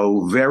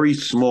so very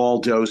small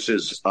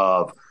doses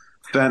of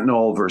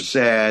fentanyl,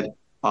 Versed,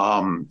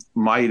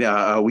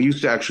 we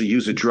used to actually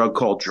use a drug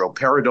called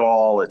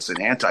droperidol. It's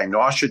an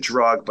anti-nausea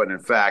drug, but in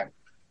fact,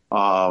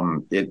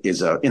 it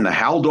is in the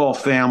Haldol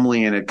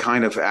family, and it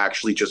kind of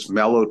actually just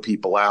mellowed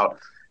people out.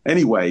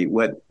 Anyway,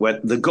 what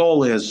the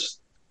goal is,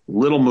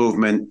 little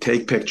movement,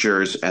 take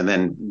pictures, and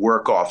then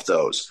work off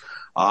those.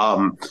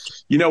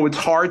 It's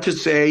hard to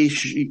say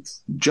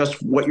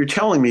just what you're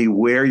telling me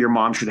where your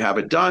mom should have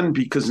it done,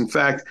 because in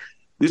fact,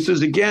 this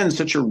is again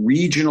such a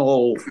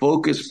regional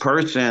focused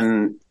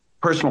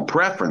personal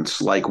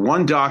preference. Like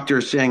one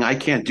doctor saying, I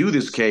can't do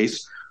this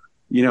case,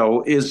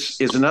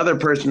 is another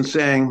person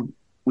saying,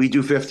 we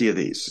do 50 of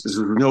these. This is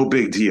no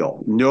big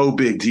deal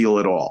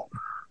at all.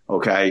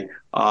 Okay.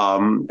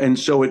 And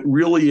so it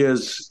really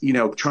is,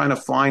 trying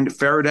to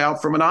ferret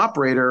out from an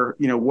operator,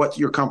 what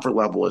your comfort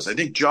level is. I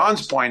think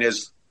John's point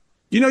is,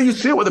 you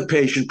sit with a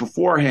patient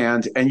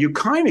beforehand and you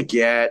kind of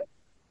get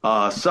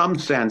some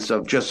sense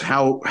of just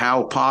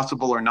how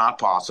possible or not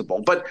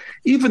possible. But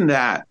even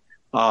that,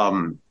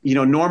 Norman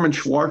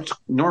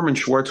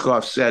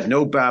Schwarzkopf said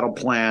no battle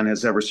plan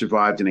has ever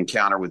survived an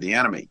encounter with the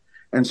enemy.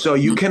 And so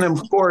you can,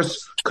 of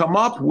course, come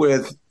up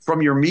with,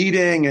 from your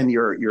meeting and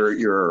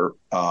your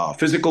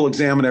physical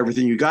exam and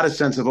everything, you got a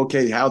sense of,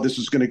 okay, how this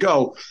is going to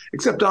go,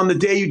 except on the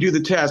day you do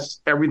the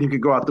test, everything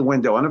could go out the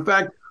window. And in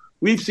fact,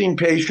 we've seen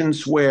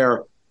patients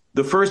where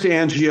the first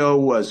angio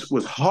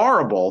was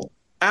horrible,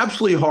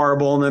 absolutely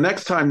horrible. And the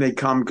next time they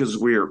come, because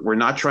we're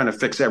not trying to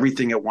fix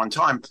everything at one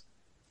time,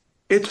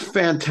 it's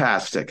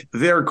fantastic.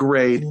 They're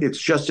great. It's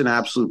just an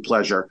absolute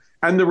pleasure.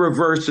 And the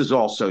reverse is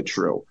also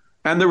true.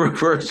 Where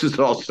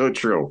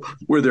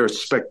they're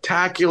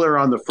spectacular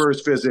on the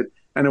first visit,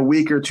 and a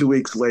week or 2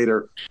 weeks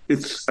later,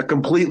 it's a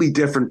completely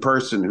different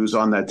person who's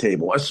on that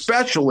table,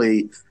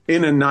 especially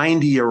in a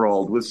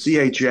 90-year-old with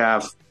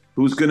CHF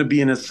who's going to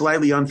be in a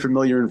slightly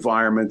unfamiliar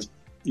environment.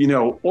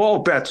 All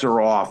bets are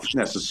off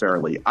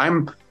necessarily.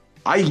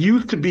 I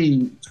used to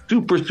be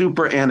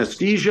super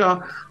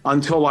anesthesia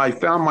until I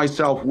found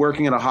myself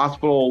working at a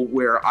hospital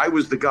where I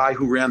was the guy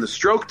who ran the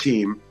stroke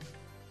team.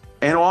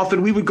 And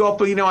often we would go up,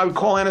 I would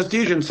call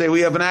anesthesia and say, we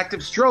have an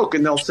active stroke.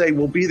 And they'll say,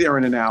 we'll be there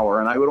in an hour.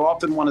 And I would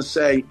often want to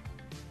say,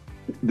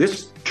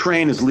 this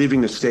train is leaving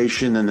the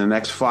station in the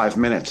next 5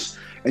 minutes.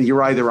 And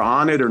you're either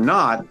on it or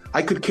not.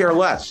 I could care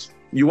less.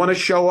 You want to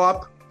show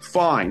up?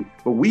 Fine.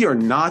 But we are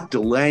not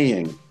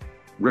delaying,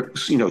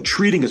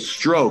 treating a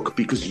stroke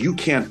because you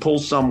can't pull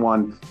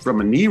someone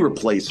from a knee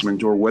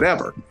replacement or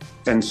whatever.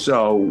 And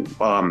so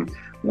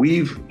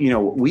we've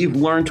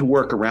learned to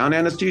work around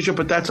anesthesia,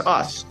 but that's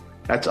us.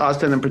 That's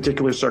us and in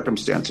particular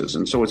circumstances.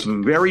 And so it's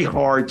very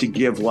hard to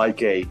give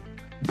like a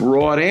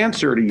broad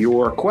answer to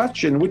your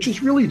question, which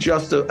is really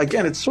just,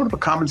 it's sort of a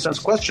common sense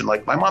question.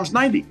 Like, my mom's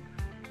 90.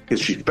 Is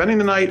she spending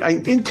the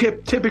night?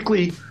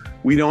 Typically,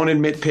 we don't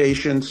admit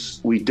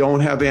patients. We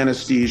don't have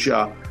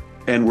anesthesia.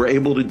 And we're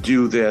able to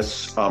do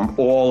this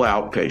all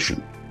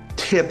outpatient.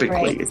 Typically.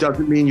 Right. It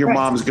doesn't mean your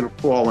mom's going to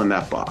fall in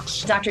that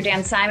box. Dr.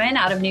 Dan Simon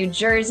out of New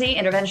Jersey,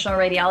 interventional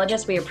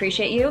radiologist. We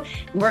appreciate you.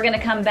 We're going to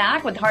come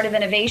back with Heart of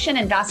Innovation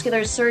and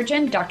vascular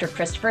surgeon, Dr.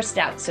 Christopher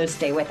Stout. So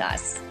stay with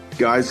us.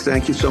 Guys,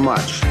 thank you so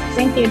much.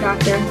 Thank you,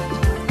 doctor.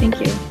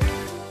 Thank you.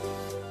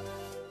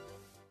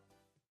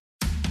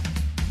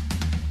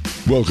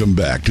 Welcome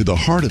back to the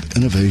Heart of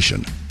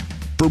Innovation.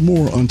 For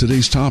more on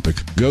today's topic,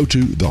 go to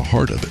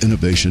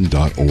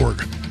theheartofinnovation.org.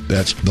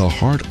 That's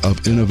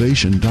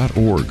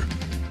theheartofinnovation.org.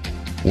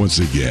 Once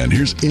again,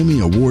 here's Emmy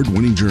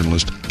Award-winning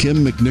journalist Kim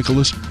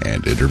McNicholas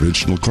and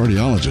interventional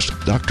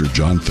cardiologist Dr.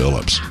 John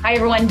Phillips. Hi,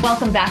 everyone.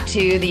 Welcome back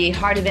to the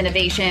Heart of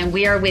Innovation.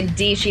 We are with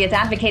Dee. She is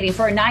advocating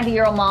for a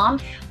 90-year-old mom.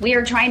 We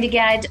are trying to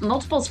get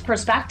multiple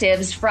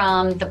perspectives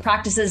from the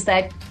practices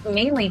that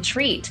mainly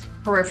treat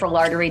peripheral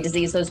artery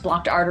disease, those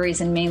blocked arteries,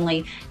 and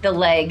mainly the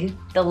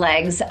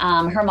legs.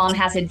 Her mom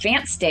has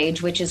advanced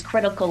stage, which is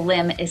critical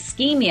limb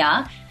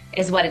ischemia,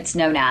 is what it's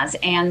known as.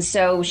 And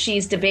so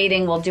she's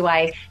debating, well, do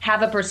I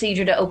have a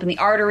procedure to open the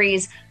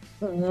arteries?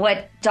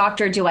 What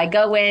doctor do I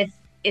go with?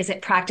 Is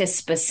it practice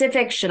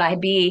specific? Should I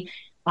be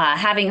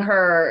having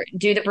her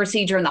do the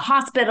procedure in the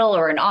hospital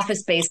or an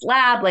office-based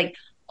lab? Like,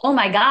 oh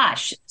my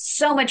gosh,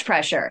 so much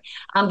pressure.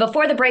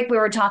 Before the break, we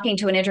were talking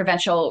to an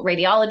interventional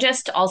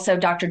radiologist, also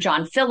Dr.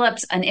 John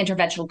Phillips, an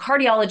interventional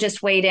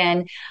cardiologist weighed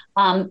in.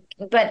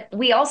 But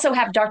we also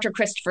have Dr.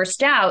 Christopher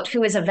Stout,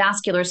 who is a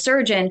vascular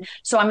surgeon.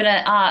 So I'm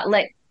going to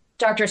let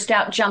Dr.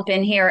 Stout jump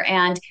in here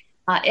and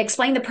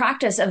explain the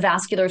practice of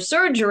vascular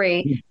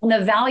surgery and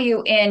the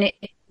value in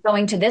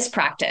going to this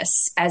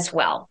practice as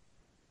well.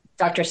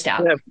 Dr.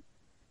 Stout. Yeah,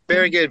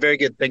 very good, very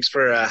good. Thanks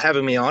for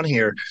having me on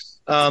here.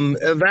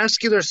 A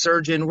vascular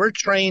surgeon, we're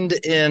trained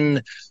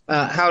in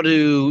how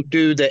to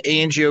do the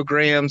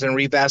angiograms and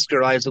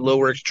revascularize the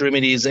lower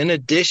extremities. In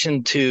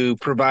addition to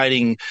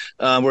providing,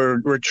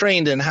 we're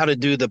trained in how to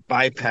do the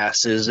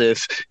bypasses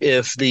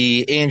if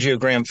the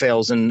angiogram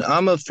fails. And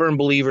I'm a firm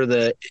believer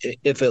that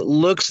if it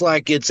looks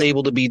like it's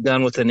able to be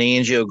done with an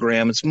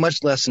angiogram, it's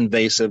much less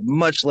invasive,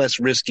 much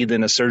less risky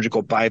than a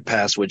surgical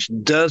bypass, which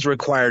does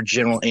require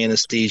general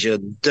anesthesia,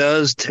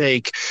 does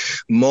take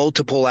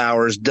multiple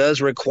hours, does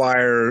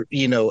require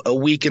a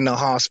week in the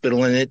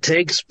hospital, and it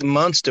takes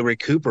months to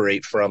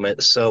recuperate from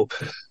it. So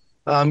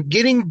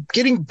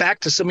getting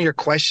back to some of your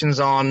questions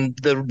on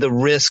the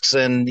risks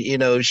and,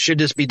 should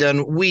this be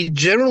done? We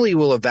generally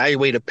will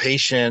evaluate a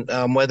patient,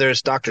 whether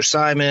it's Dr.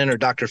 Simon or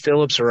Dr.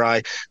 Phillips or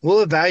I,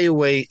 we'll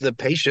evaluate the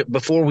patient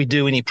before we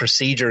do any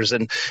procedures.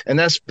 And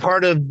that's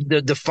part of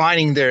the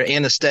defining their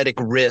anesthetic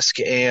risk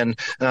and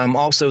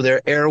also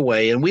their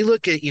airway. And we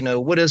look at,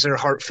 what is their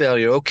heart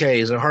failure? Okay,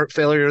 is their heart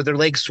failure? Are their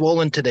legs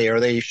swollen today? Are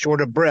they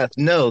short of breath?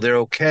 No, they're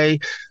okay.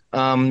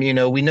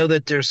 We know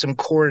that there's some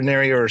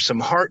coronary or some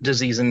heart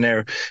disease in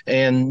there,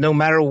 and no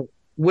matter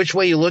which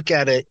way you look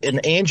at it, an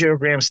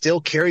angiogram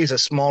still carries a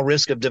small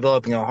risk of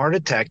developing a heart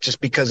attack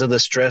just because of the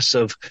stress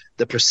of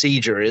the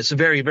procedure. It's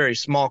very, very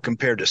small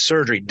compared to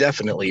surgery,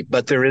 definitely,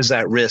 but there is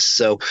that risk.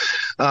 So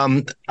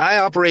I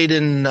operate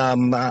in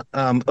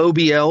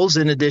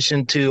OBLs in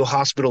addition to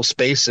hospital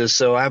spaces,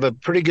 so I have a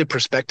pretty good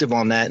perspective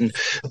on that. And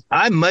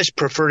I much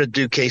prefer to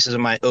do cases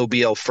in my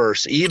OBL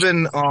first,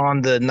 even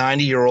on the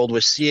 90-year-old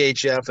with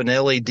CHF and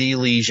LAD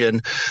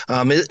lesion,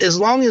 as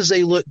long as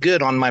they look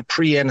good on my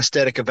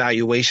pre-anesthetic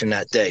evaluation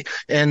that day.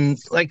 And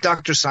like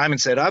Dr. Simon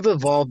said, I've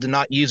evolved to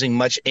not using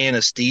much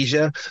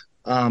anesthesia.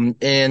 And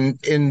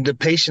in the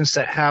patients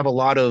that have a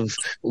lot of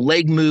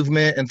leg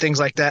movement and things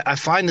like that, I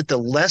find that the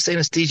less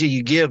anesthesia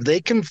you give,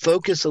 they can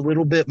focus a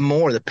little bit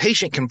more. The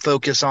patient can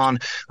focus on,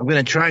 I'm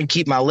going to try and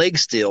keep my leg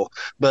still.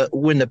 But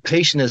when the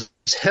patient is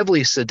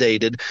heavily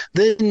sedated,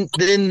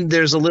 then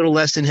there's a little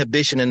less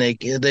inhibition, and they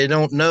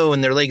don't know,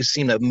 and their legs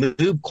seem to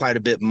move quite a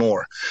bit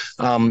more.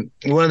 One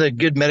of the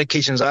good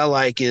medications I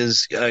like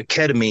is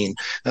ketamine,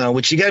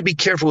 which you got to be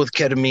careful with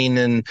ketamine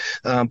in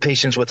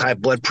patients with high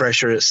blood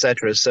pressure,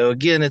 etc. So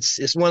again,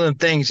 it's one of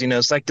the things,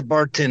 it's like the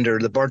bartender.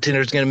 The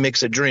bartender is going to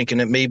mix a drink,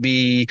 and it may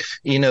be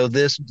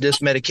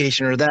this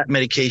medication or that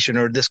medication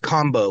or this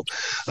combo.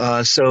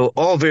 So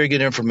all very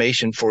good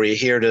information for you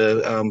here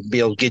to be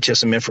able to get you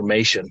some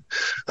information.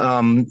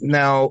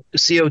 Now,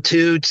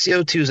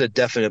 CO2 is a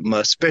definite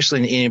must, especially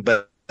in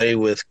anybody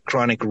with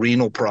chronic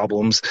renal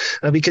problems,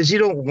 because you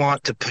don't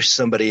want to push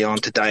somebody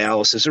onto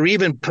dialysis or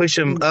even push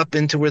them up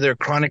into where they're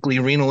chronically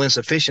renal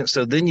insufficient.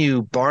 So then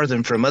you bar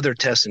them from other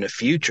tests in the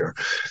future.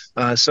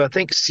 So I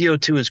think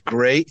CO2 is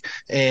great.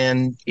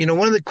 And,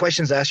 one of the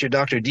questions asked your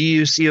doctor, do you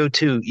use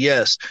CO2?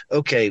 Yes.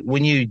 Okay.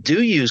 When you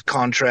do use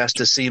contrast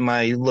to see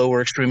my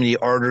lower extremity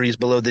arteries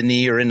below the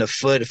knee or in the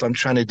foot, if I'm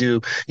trying to do,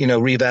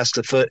 revasc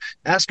the foot,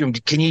 ask them,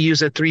 can you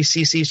use a 3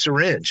 cc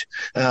syringe?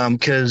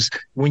 Because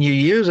when you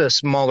use a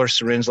smaller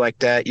syringe like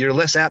that, you're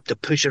less apt to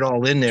push it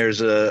all in there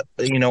as a,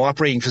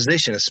 operating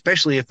physician,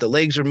 especially if the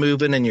legs are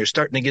moving and you're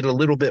starting to get a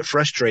little bit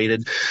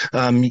frustrated.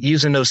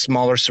 Using those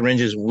smaller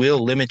syringes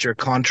will limit your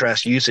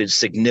contrast usage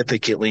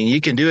significantly. And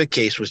you can do a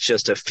case with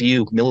just a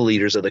few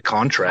milliliters of the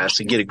contrast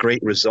and get a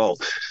great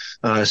result.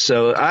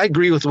 So I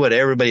agree with what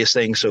everybody is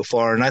saying so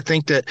far. And I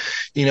think that,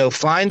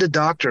 find a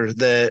doctor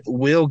that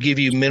will give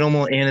you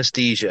minimal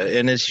anesthesia,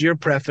 and it's your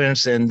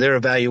preference and their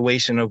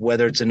evaluation of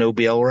whether it's an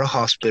OBL or a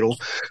hospital.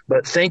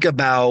 But think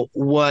about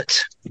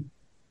what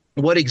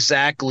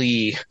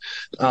exactly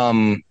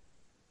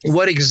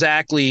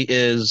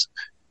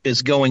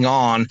is going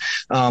on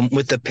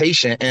with the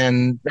patient,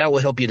 and that will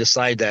help you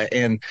decide that.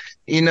 And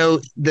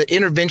the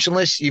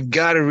interventionalists, you've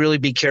got to really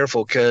be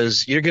careful,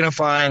 because you're going to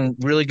find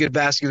really good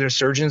vascular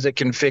surgeons that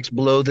can fix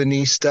below the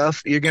knee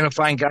stuff. You're going to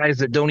find guys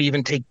that don't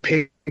even take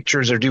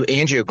pictures or do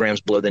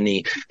angiograms below the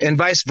knee, and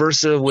vice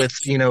versa with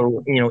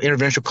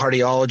interventional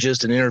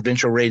cardiologists and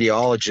interventional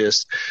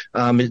radiologists.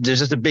 There's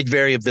just a big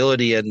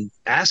variability, and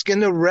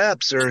asking the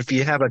reps, or if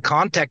you have a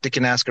contact that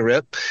can ask a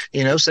rep,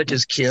 such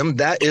as Kim,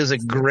 that is a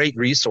great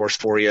resource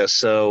for you.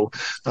 So,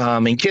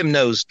 and Kim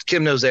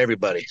knows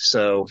everybody,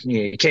 so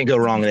you can't go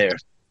wrong there.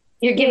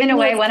 You're giving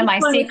away one of my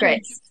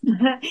secrets.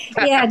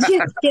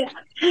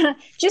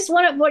 Just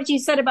one of what you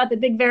said about the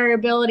big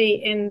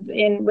variability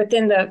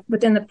within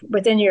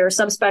your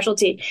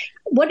subspecialty.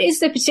 What is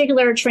the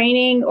particular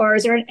training, or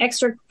is there an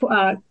extra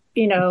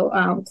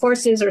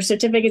courses or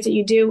certificates that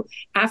you do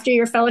after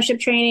your fellowship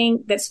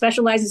training that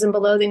specializes in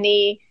below the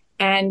knee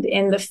and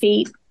in the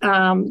feet?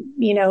 To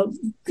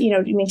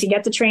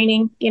get the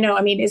training,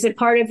 is it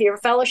part of your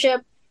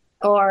fellowship?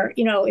 Or,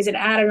 is it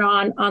added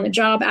on the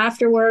job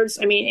afterwards?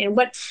 And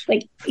what,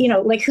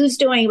 who's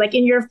doing,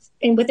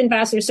 within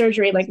vascular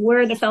surgery, where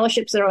are the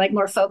fellowships that are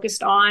more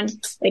focused on,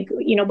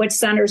 what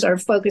centers are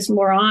focused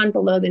more on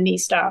below the knee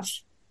stuff?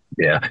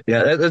 Yeah,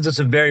 that's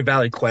a very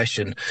valid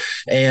question.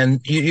 And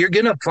you're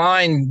going to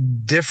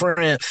find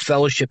different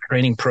fellowship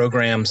training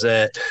programs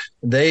that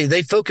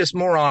they focus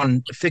more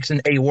on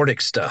fixing aortic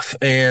stuff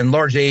and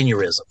large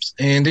aneurysms.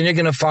 And then you're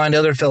going to find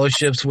other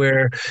fellowships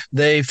where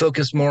they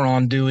focus more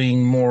on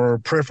doing more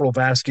peripheral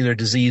vascular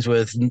disease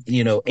with,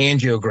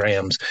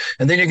 angiograms.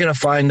 And then you're going to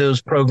find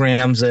those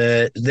programs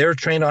that they're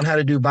trained on how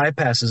to do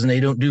bypasses, and they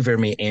don't do very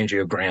many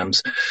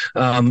angiograms.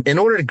 In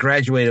order to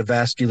graduate a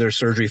vascular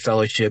surgery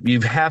fellowship,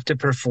 you have to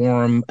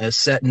perform a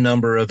set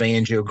number of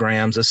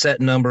angiograms, a set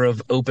number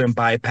of open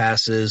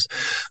bypasses.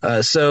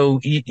 So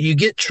you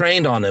get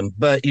trained on them,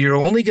 but you're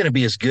only going to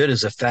be as good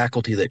as the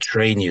faculty that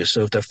train you.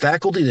 So if the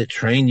faculty that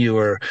train you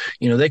are,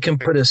 they can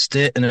put a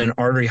stent in an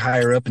artery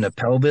higher up in the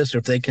pelvis, or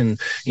if they can,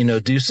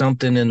 do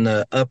something in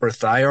the upper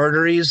thigh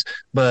arteries,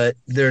 but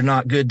they're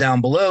not good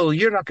down below,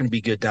 you're not going to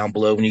be good down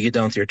below when you get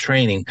done with your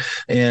training.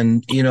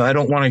 And, I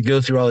don't want to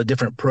go through all the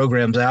different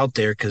programs out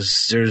there,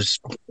 because there's,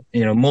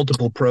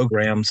 multiple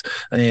programs,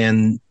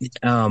 and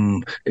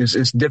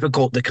it's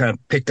difficult to kind of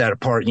pick that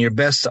apart. And your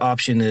best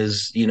option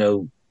is,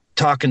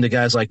 talking to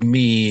guys like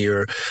me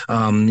or,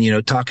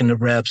 talking to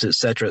reps, et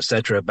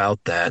cetera,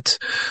 about that.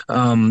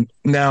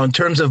 Now, in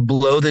terms of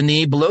below the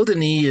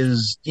knee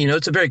is,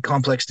 it's a very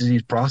complex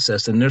disease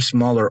process, and there's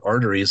smaller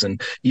arteries,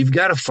 and you've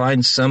got to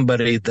find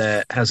somebody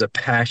that has a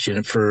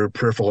passion for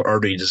peripheral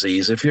artery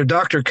disease. If your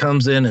doctor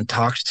comes in and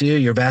talks to you,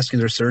 your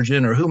vascular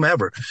surgeon or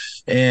whomever,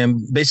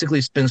 and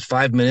basically spends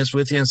 5 minutes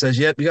with you and says,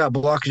 yep, you got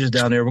blockages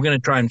down there, we're going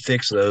to try and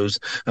fix those,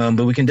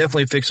 but we can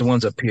definitely fix the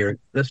ones up here.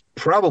 That's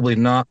probably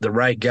not the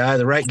right guy.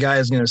 The right guy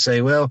is going to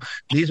say, well,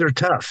 these are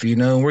tough,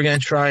 we're going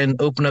to try and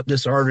open up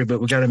this artery,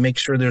 but we got to make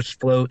sure there's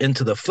flow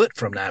into the foot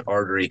from that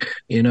artery.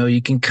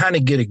 You can kind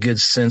of get a good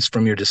sense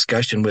from your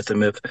discussion with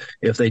them.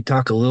 If they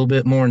talk a little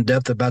bit more in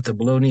depth about the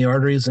below knee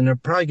arteries, then they're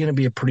probably going to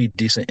be a pretty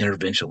decent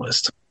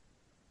interventionalist.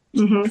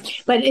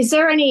 Mm-hmm. But is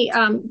there any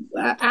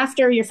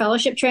after your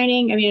fellowship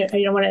training? I mean,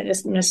 I don't want to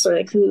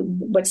necessarily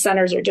what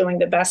centers are doing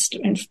the best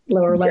in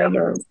lower leg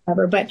or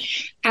whatever. But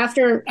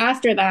after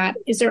that,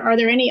 are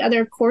there any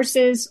other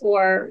courses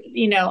or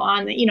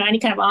on the any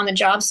kind of on the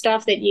job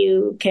stuff that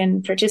you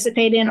can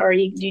participate in, or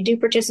you do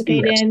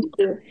participate in?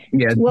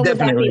 Yeah, what definitely. Would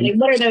that be? Like,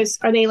 what are those?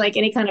 Are they like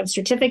any kind of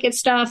certificate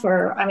stuff,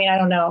 or I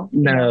don't know.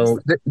 No,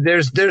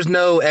 there's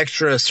no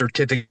extra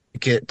certificate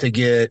to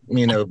get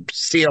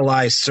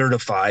CLI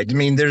certified. I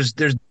mean, there's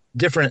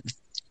different.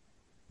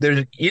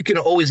 You can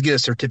always get a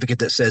certificate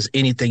that says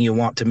anything you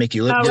want to make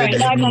you look good.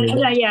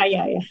 Right.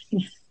 Yeah.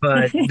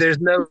 But there's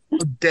no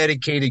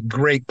dedicated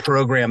great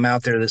program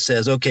out there that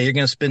says, okay, you're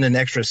going to spend an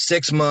extra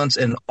 6 months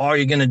and all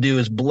you're going to do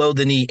is below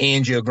the knee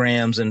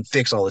angiograms and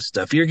fix all this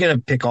stuff. You're going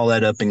to pick all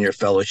that up in your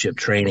fellowship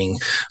training.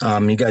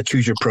 You got to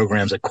choose your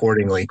programs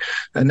accordingly.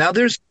 And now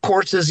there's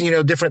courses,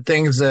 different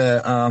things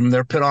that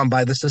they're put on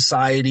by the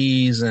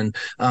societies and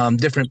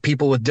different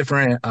people with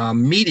different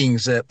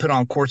meetings that put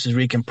on courses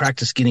where you can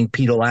practice getting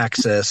pedal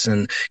access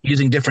and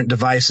using different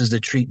devices to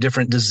treat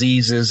different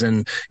diseases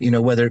and,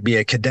 whether it be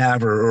a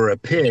cadaver or a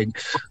pig.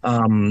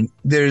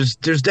 There's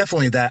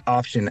definitely that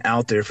option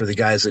out there for the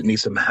guys that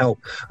need some help.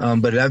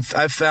 But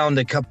I've found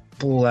a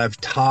couple I've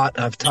taught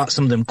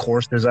some of them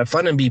courses. I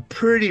find them to be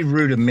pretty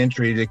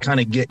rudimentary to kind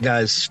of get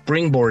guys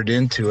springboard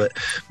into it.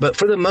 But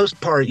for the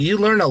most part, you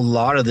learn a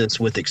lot of this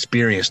with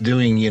experience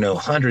doing,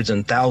 hundreds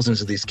and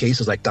thousands of these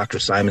cases, like Dr.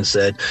 Simon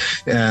said.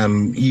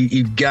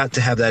 You've got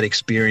to have that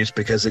experience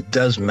because it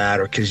does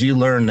matter, because you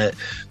learn that,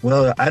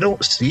 well, I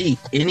don't see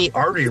any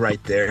artery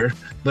right there,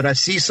 but I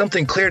see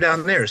something clear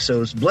down there.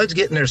 So blood's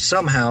getting there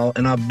somehow,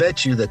 and I'll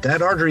bet you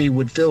that artery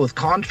would fill with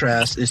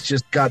contrast. It's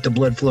just got the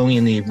blood flowing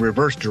in the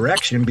reverse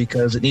direction because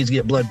it needs to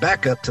get blood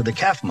back up to the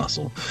calf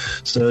muscle.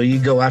 So you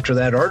go after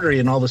that artery,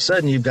 and all of a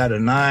sudden you've got a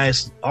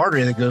nice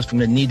artery that goes from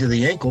the knee to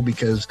the ankle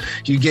because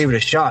you gave it a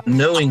shot,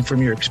 knowing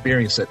from your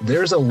experience that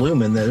there's a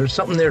lumen, that there's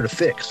something there to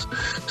fix.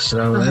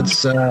 So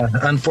that's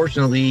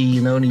unfortunately,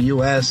 in the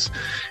U.S.,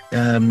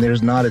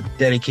 there's not a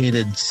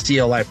dedicated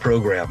CLI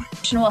program.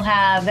 We'll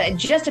have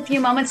just a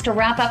few moments to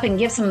wrap up and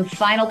give some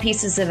final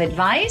pieces of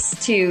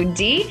advice to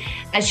Dee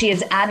as she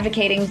is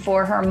advocating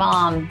for her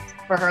mom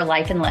for her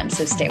life and limb.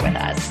 So stay with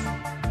us.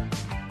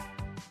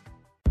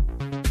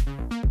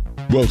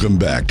 Welcome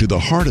back to the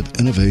Heart of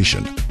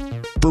Innovation.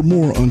 For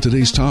more on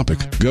today's topic,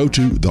 go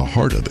to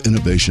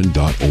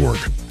theheartofinnovation.org.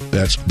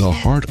 That's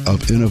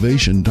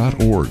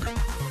theheartofinnovation.org.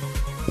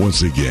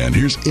 Once again,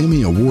 here's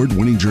Emmy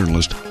Award-winning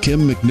journalist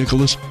Kim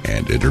McNicholas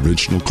and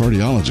interventional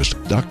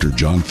cardiologist Dr.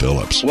 John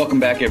Phillips. Welcome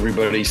back,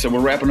 everybody. So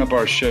we're wrapping up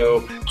our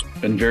show.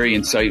 Been very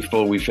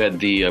insightful. We've had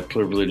the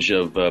privilege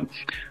of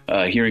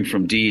hearing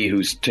from Dee,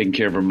 who's taking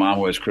care of her mom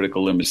who has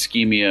critical limb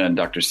ischemia, and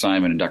Dr.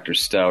 Simon and Dr.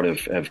 Stout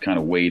have kind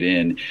of weighed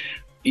in.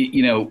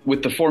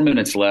 With the 4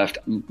 minutes left,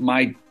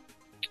 my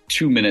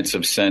 2 minutes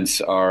of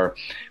sense are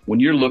when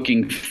you're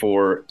looking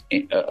for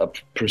a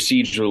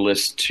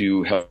proceduralist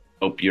to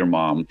help your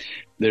mom,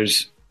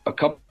 there's a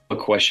couple of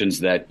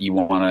questions that you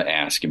want to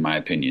ask, in my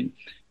opinion.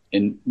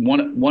 And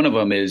one of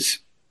them is,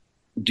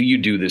 do you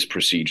do this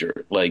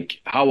procedure? Like,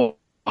 how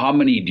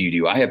many do you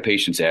do? I have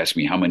patients ask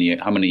me how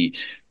many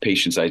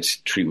patients I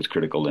treat with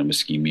critical limb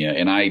ischemia,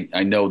 and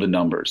I know the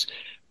numbers.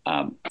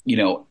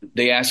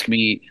 They ask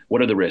me,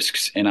 what are the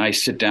risks? And I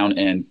sit down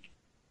and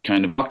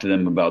kind of talk to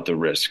them about the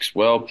risks.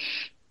 Well,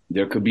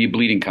 there could be a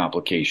bleeding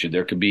complication.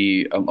 There could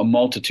be a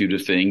multitude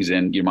of things,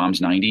 and your mom's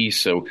 90,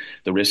 so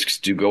the risks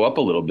do go up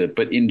a little bit.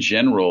 But in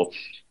general,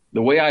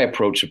 the way I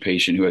approach a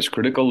patient who has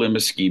critical limb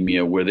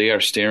ischemia, where they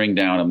are staring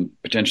down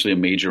potentially a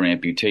major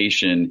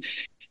amputation,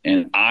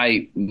 and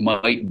I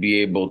might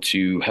be able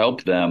to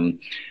help them,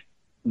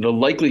 the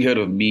likelihood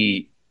of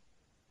me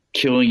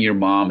killing your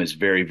mom is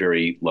very,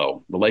 very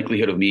low. The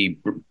likelihood of me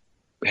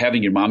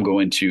having your mom go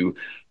into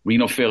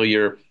renal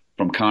failure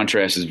from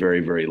contrast is very,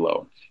 very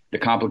low. The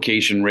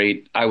complication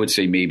rate, I would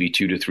say maybe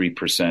 2 to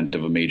 3%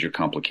 of a major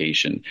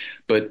complication.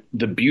 But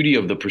the beauty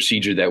of the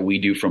procedure that we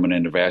do from an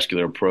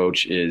endovascular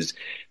approach is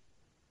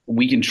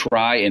we can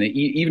try, and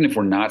even if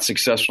we're not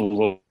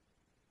successful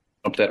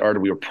up that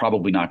artery, we're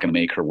probably not going to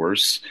make her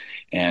worse.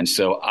 And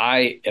so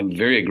I am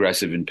very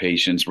aggressive in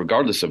patients,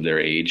 regardless of their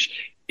age.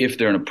 if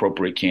they're an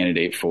appropriate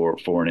candidate for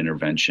an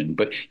intervention.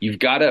 But you've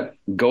got to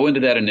go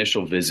into that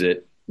initial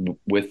visit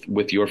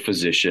with your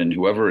physician,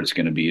 whoever it's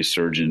going to be, a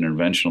surgeon,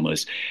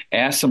 interventionalist,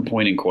 ask some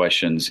pointing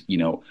questions.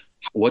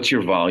 What's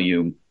your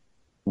volume?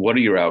 What are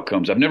your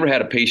outcomes? I've never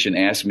had a patient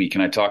ask me,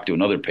 can I talk to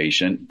another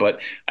patient? But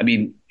I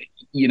mean,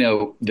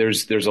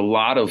 there's a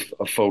lot of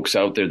folks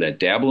out there that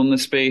dabble in the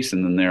space,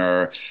 and then there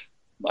are,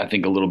 I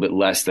think, a little bit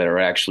less that are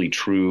actually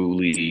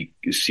truly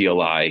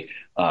CLI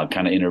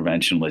kind of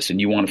interventionalists. And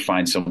you want to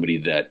find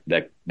somebody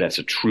that's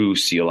a true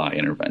CLI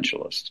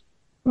interventionalist.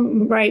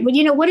 Right.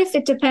 Well, what if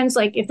it depends?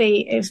 Like if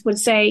they would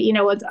say,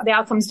 the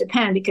outcomes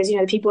depend because,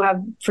 people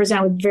have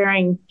presented with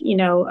varying,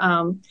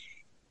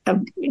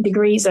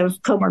 degrees of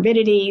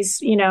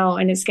comorbidities,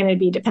 and it's going to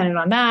be dependent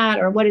on that,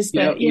 or what is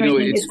the,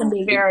 it's going to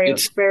be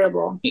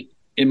variable.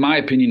 In my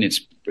opinion,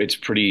 it's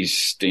pretty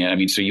standard. I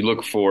mean, so you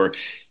look for,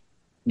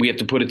 we have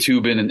to put a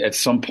tube in at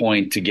some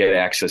point to get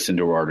access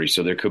into our artery.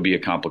 So there could be a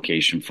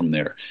complication from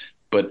there.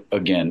 But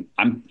again,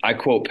 I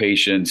quote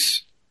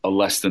patients a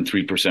less than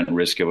 3%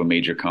 risk of a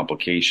major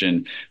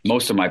complication.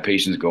 Most of my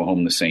patients go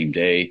home the same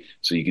day.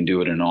 So you can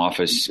do it in an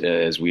office,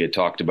 as we had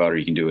talked about, or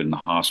you can do it in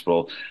the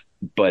hospital.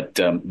 But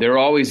there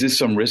always is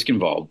some risk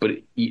involved. But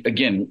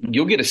again,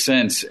 you'll get a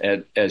sense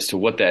as to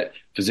what that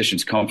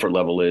physician's comfort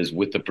level is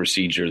with the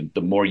procedure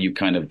the more you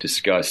kind of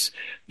discuss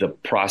the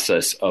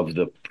process of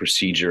the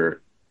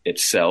procedure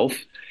itself.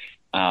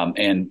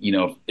 And,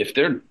 if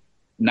they're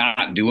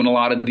not doing a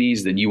lot of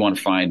these, then you want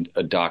to find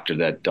a doctor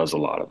that does a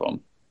lot of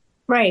them.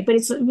 Right. But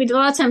a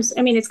lot of times,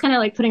 I mean, it's kind of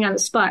like putting on the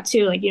spot,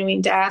 too. Like,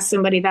 to ask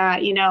somebody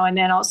that, and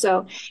then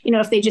also,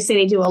 if they just say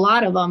they do a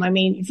lot of them, I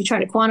mean, if you try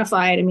to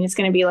quantify it, I mean, it's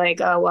going to be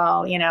like, oh,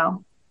 well, a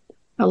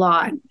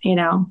lot,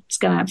 it's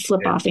going to have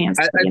flip off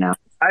answer,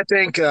 I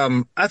think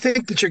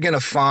that you're going to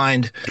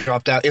find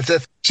dropped out. If the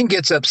physician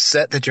gets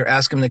upset that you're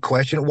asking the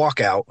question, walk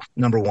out,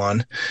 number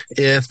one.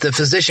 If the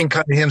physician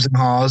kind of hems and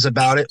haws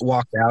about it,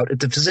 walk out. If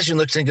the physician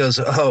looks and goes,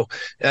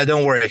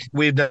 don't worry,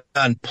 we've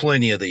done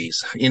plenty of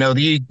these. You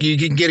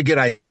can get a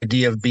good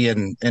idea of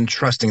being and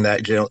trusting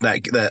that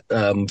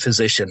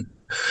physician.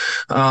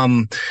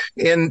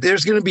 And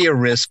there's going to be a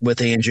risk with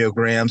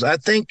angiograms. I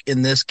think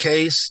in this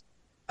case,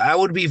 I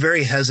would be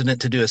very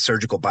hesitant to do a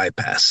surgical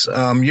bypass.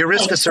 Your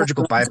risk of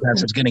surgical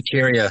bypass is going to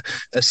carry a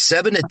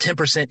 7 to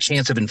 10%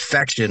 chance of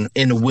infection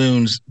in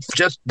wounds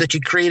just that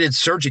you created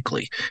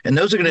surgically. And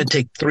those are going to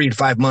take 3 to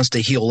 5 months to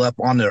heal up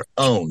on their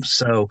own.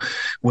 So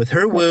with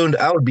her wound,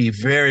 I would be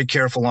very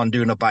careful on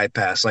doing a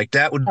bypass. Like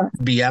that would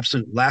be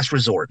absolute last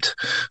resort.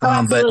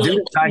 But do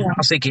a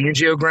diagnostic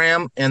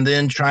angiogram and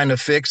then trying to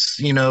fix,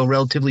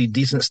 relatively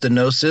decent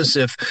stenosis,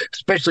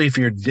 especially if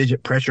your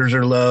digit pressures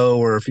are low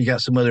or if you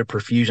got some other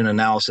perfusion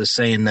analysis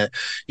saying that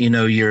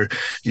your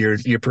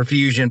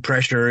perfusion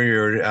pressure,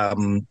 your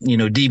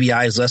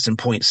DBI is less than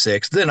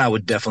 0.6, then I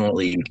would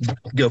definitely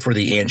go for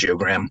the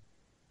angiogram.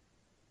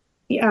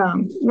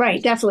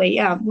 Right, definitely.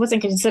 Yeah,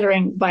 wasn't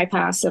considering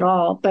bypass at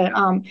all. But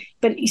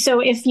so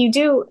if you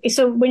do,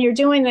 so when you're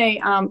doing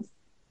the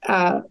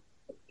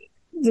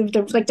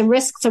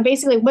risk, so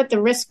basically what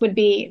the risk would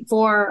be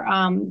for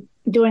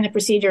doing the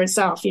procedure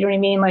itself, you know what I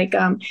mean? Like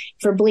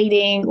for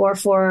bleeding or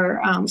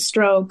for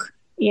stroke.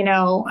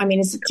 I mean,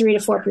 it's 3 to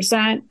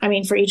 4%. I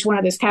mean, for each one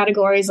of those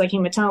categories, like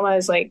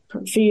hematomas, like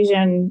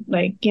perfusion,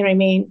 like, you know what I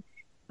mean?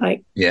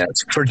 Like, yeah,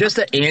 for just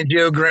the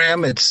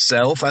angiogram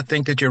itself, I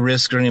think that your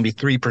risks are going to be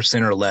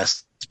 3% or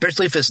less,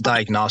 especially if it's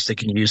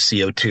diagnostic and you use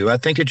CO2. I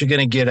think that you're going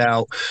to get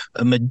out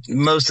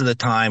most of the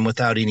time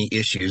without any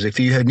issues. If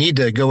you need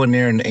to go in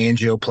there and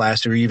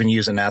angioplasty or even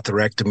use an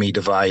atherectomy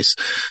device,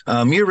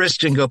 your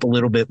risk can go up a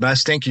little bit, but I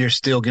think you're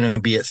still going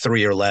to be at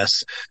 3 or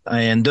less.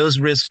 And those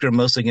risks are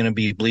mostly going to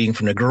be bleeding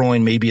from the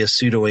groin, maybe a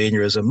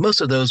pseudoaneurysm.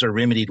 Most of those are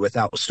remedied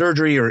without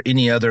surgery or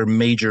any other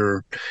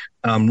major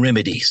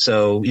remedy.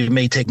 So it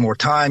may take more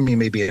time. You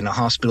may be in a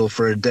hospital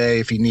for a day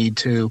if you need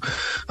to.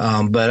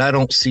 But I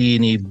don't see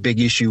any big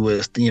issue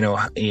with, you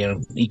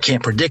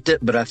can't predict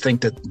it, but I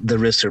think that the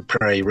risks are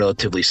probably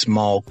relatively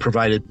small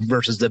provided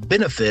versus the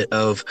benefit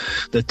of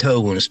the toe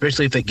wound,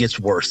 especially if it gets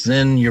worse.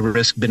 Then your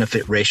risk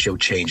benefit ratio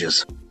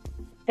changes.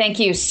 Thank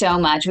you so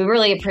much. We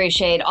really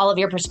appreciate all of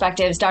your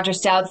perspectives. Dr.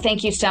 Stout,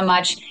 thank you so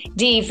much.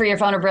 Dee, for your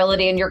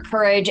vulnerability and your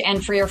courage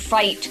and for your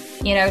fight,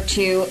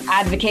 to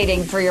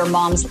advocating for your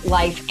mom's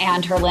life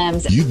and her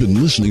limbs. You've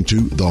been listening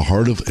to The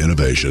Heart of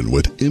Innovation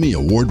with Emmy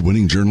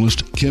Award-winning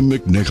journalist Kim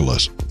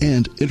McNicholas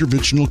and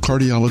interventional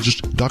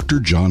cardiologist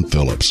Dr. John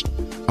Phillips.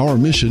 Our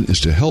mission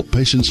is to help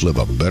patients live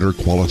a better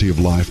quality of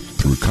life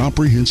through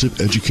comprehensive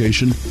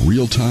education,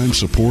 real-time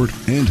support,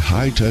 and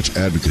high-touch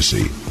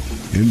advocacy.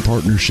 In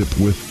partnership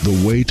with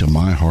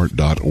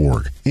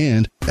thewaytomyheart.org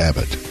and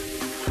Abbott.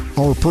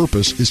 Our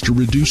purpose is to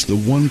reduce the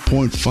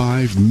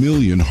 1.5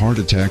 million heart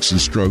attacks and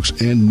strokes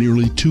and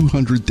nearly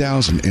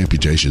 200,000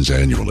 amputations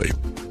annually.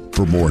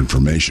 For more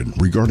information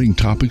regarding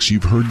topics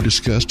you've heard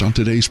discussed on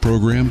today's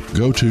program,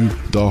 go to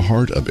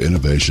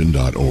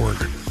theheartofinnovation.org.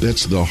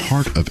 That's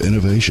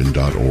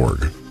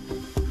theheartofinnovation.org.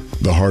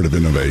 The Heart of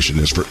Innovation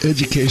is for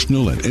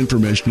educational and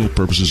informational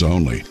purposes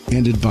only,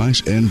 and advice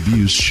and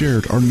views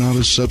shared are not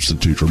a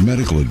substitute for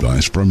medical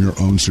advice from your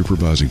own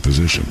supervising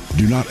physician.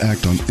 Do not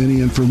act on any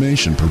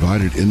information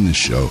provided in this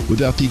show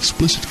without the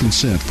explicit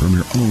consent from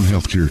your own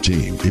healthcare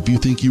team. If you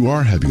think you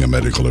are having a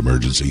medical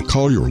emergency,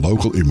 call your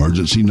local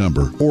emergency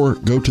number or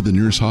go to the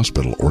nearest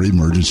hospital or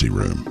emergency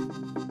room.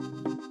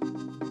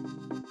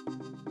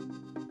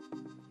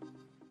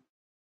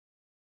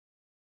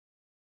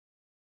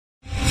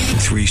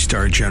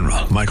 Three-star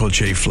General Michael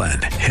J.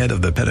 Flynn, head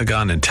of the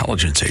Pentagon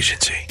Intelligence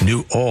Agency,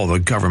 knew all the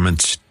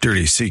government's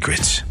dirty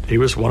secrets. He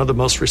was one of the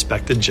most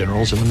respected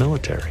generals in the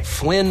military.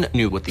 Flynn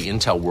knew what the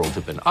intel world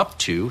had been up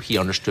to. He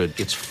understood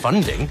its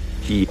funding.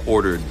 He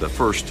ordered the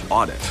first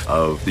audit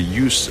of the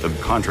use of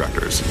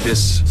contractors.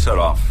 This set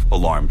off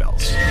alarm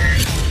bells.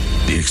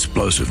 The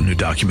explosive new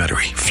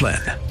documentary,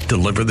 Flynn,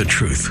 Deliver the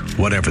Truth,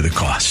 Whatever the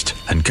Cost,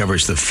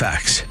 uncovers the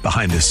facts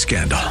behind this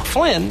scandal.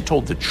 Flynn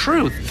told the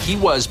truth. He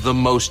was the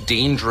most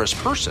dangerous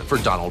person for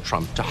Donald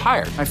Trump to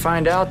hire. I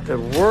find out the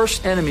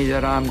worst enemy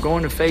that I'm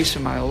going to face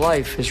in my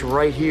life is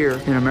right here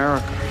in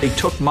America. They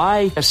took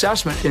my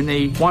assessment and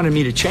they wanted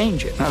me to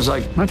change it. And I was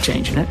like, I'm not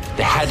changing it.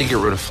 They had to get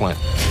rid of Flynn.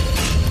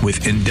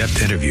 With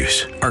in-depth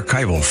interviews,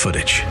 archival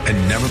footage,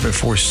 and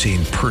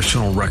never-before-seen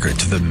personal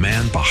records of the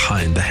man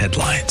behind the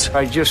headlines.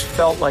 I just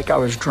felt like I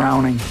was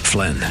drowning.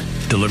 Flynn,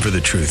 Deliver the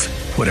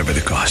Truth, Whatever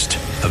the Cost.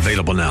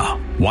 Available now.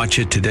 Watch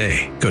it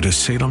today. Go to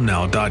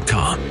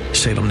salemnow.com.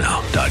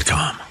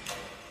 salemnow.com.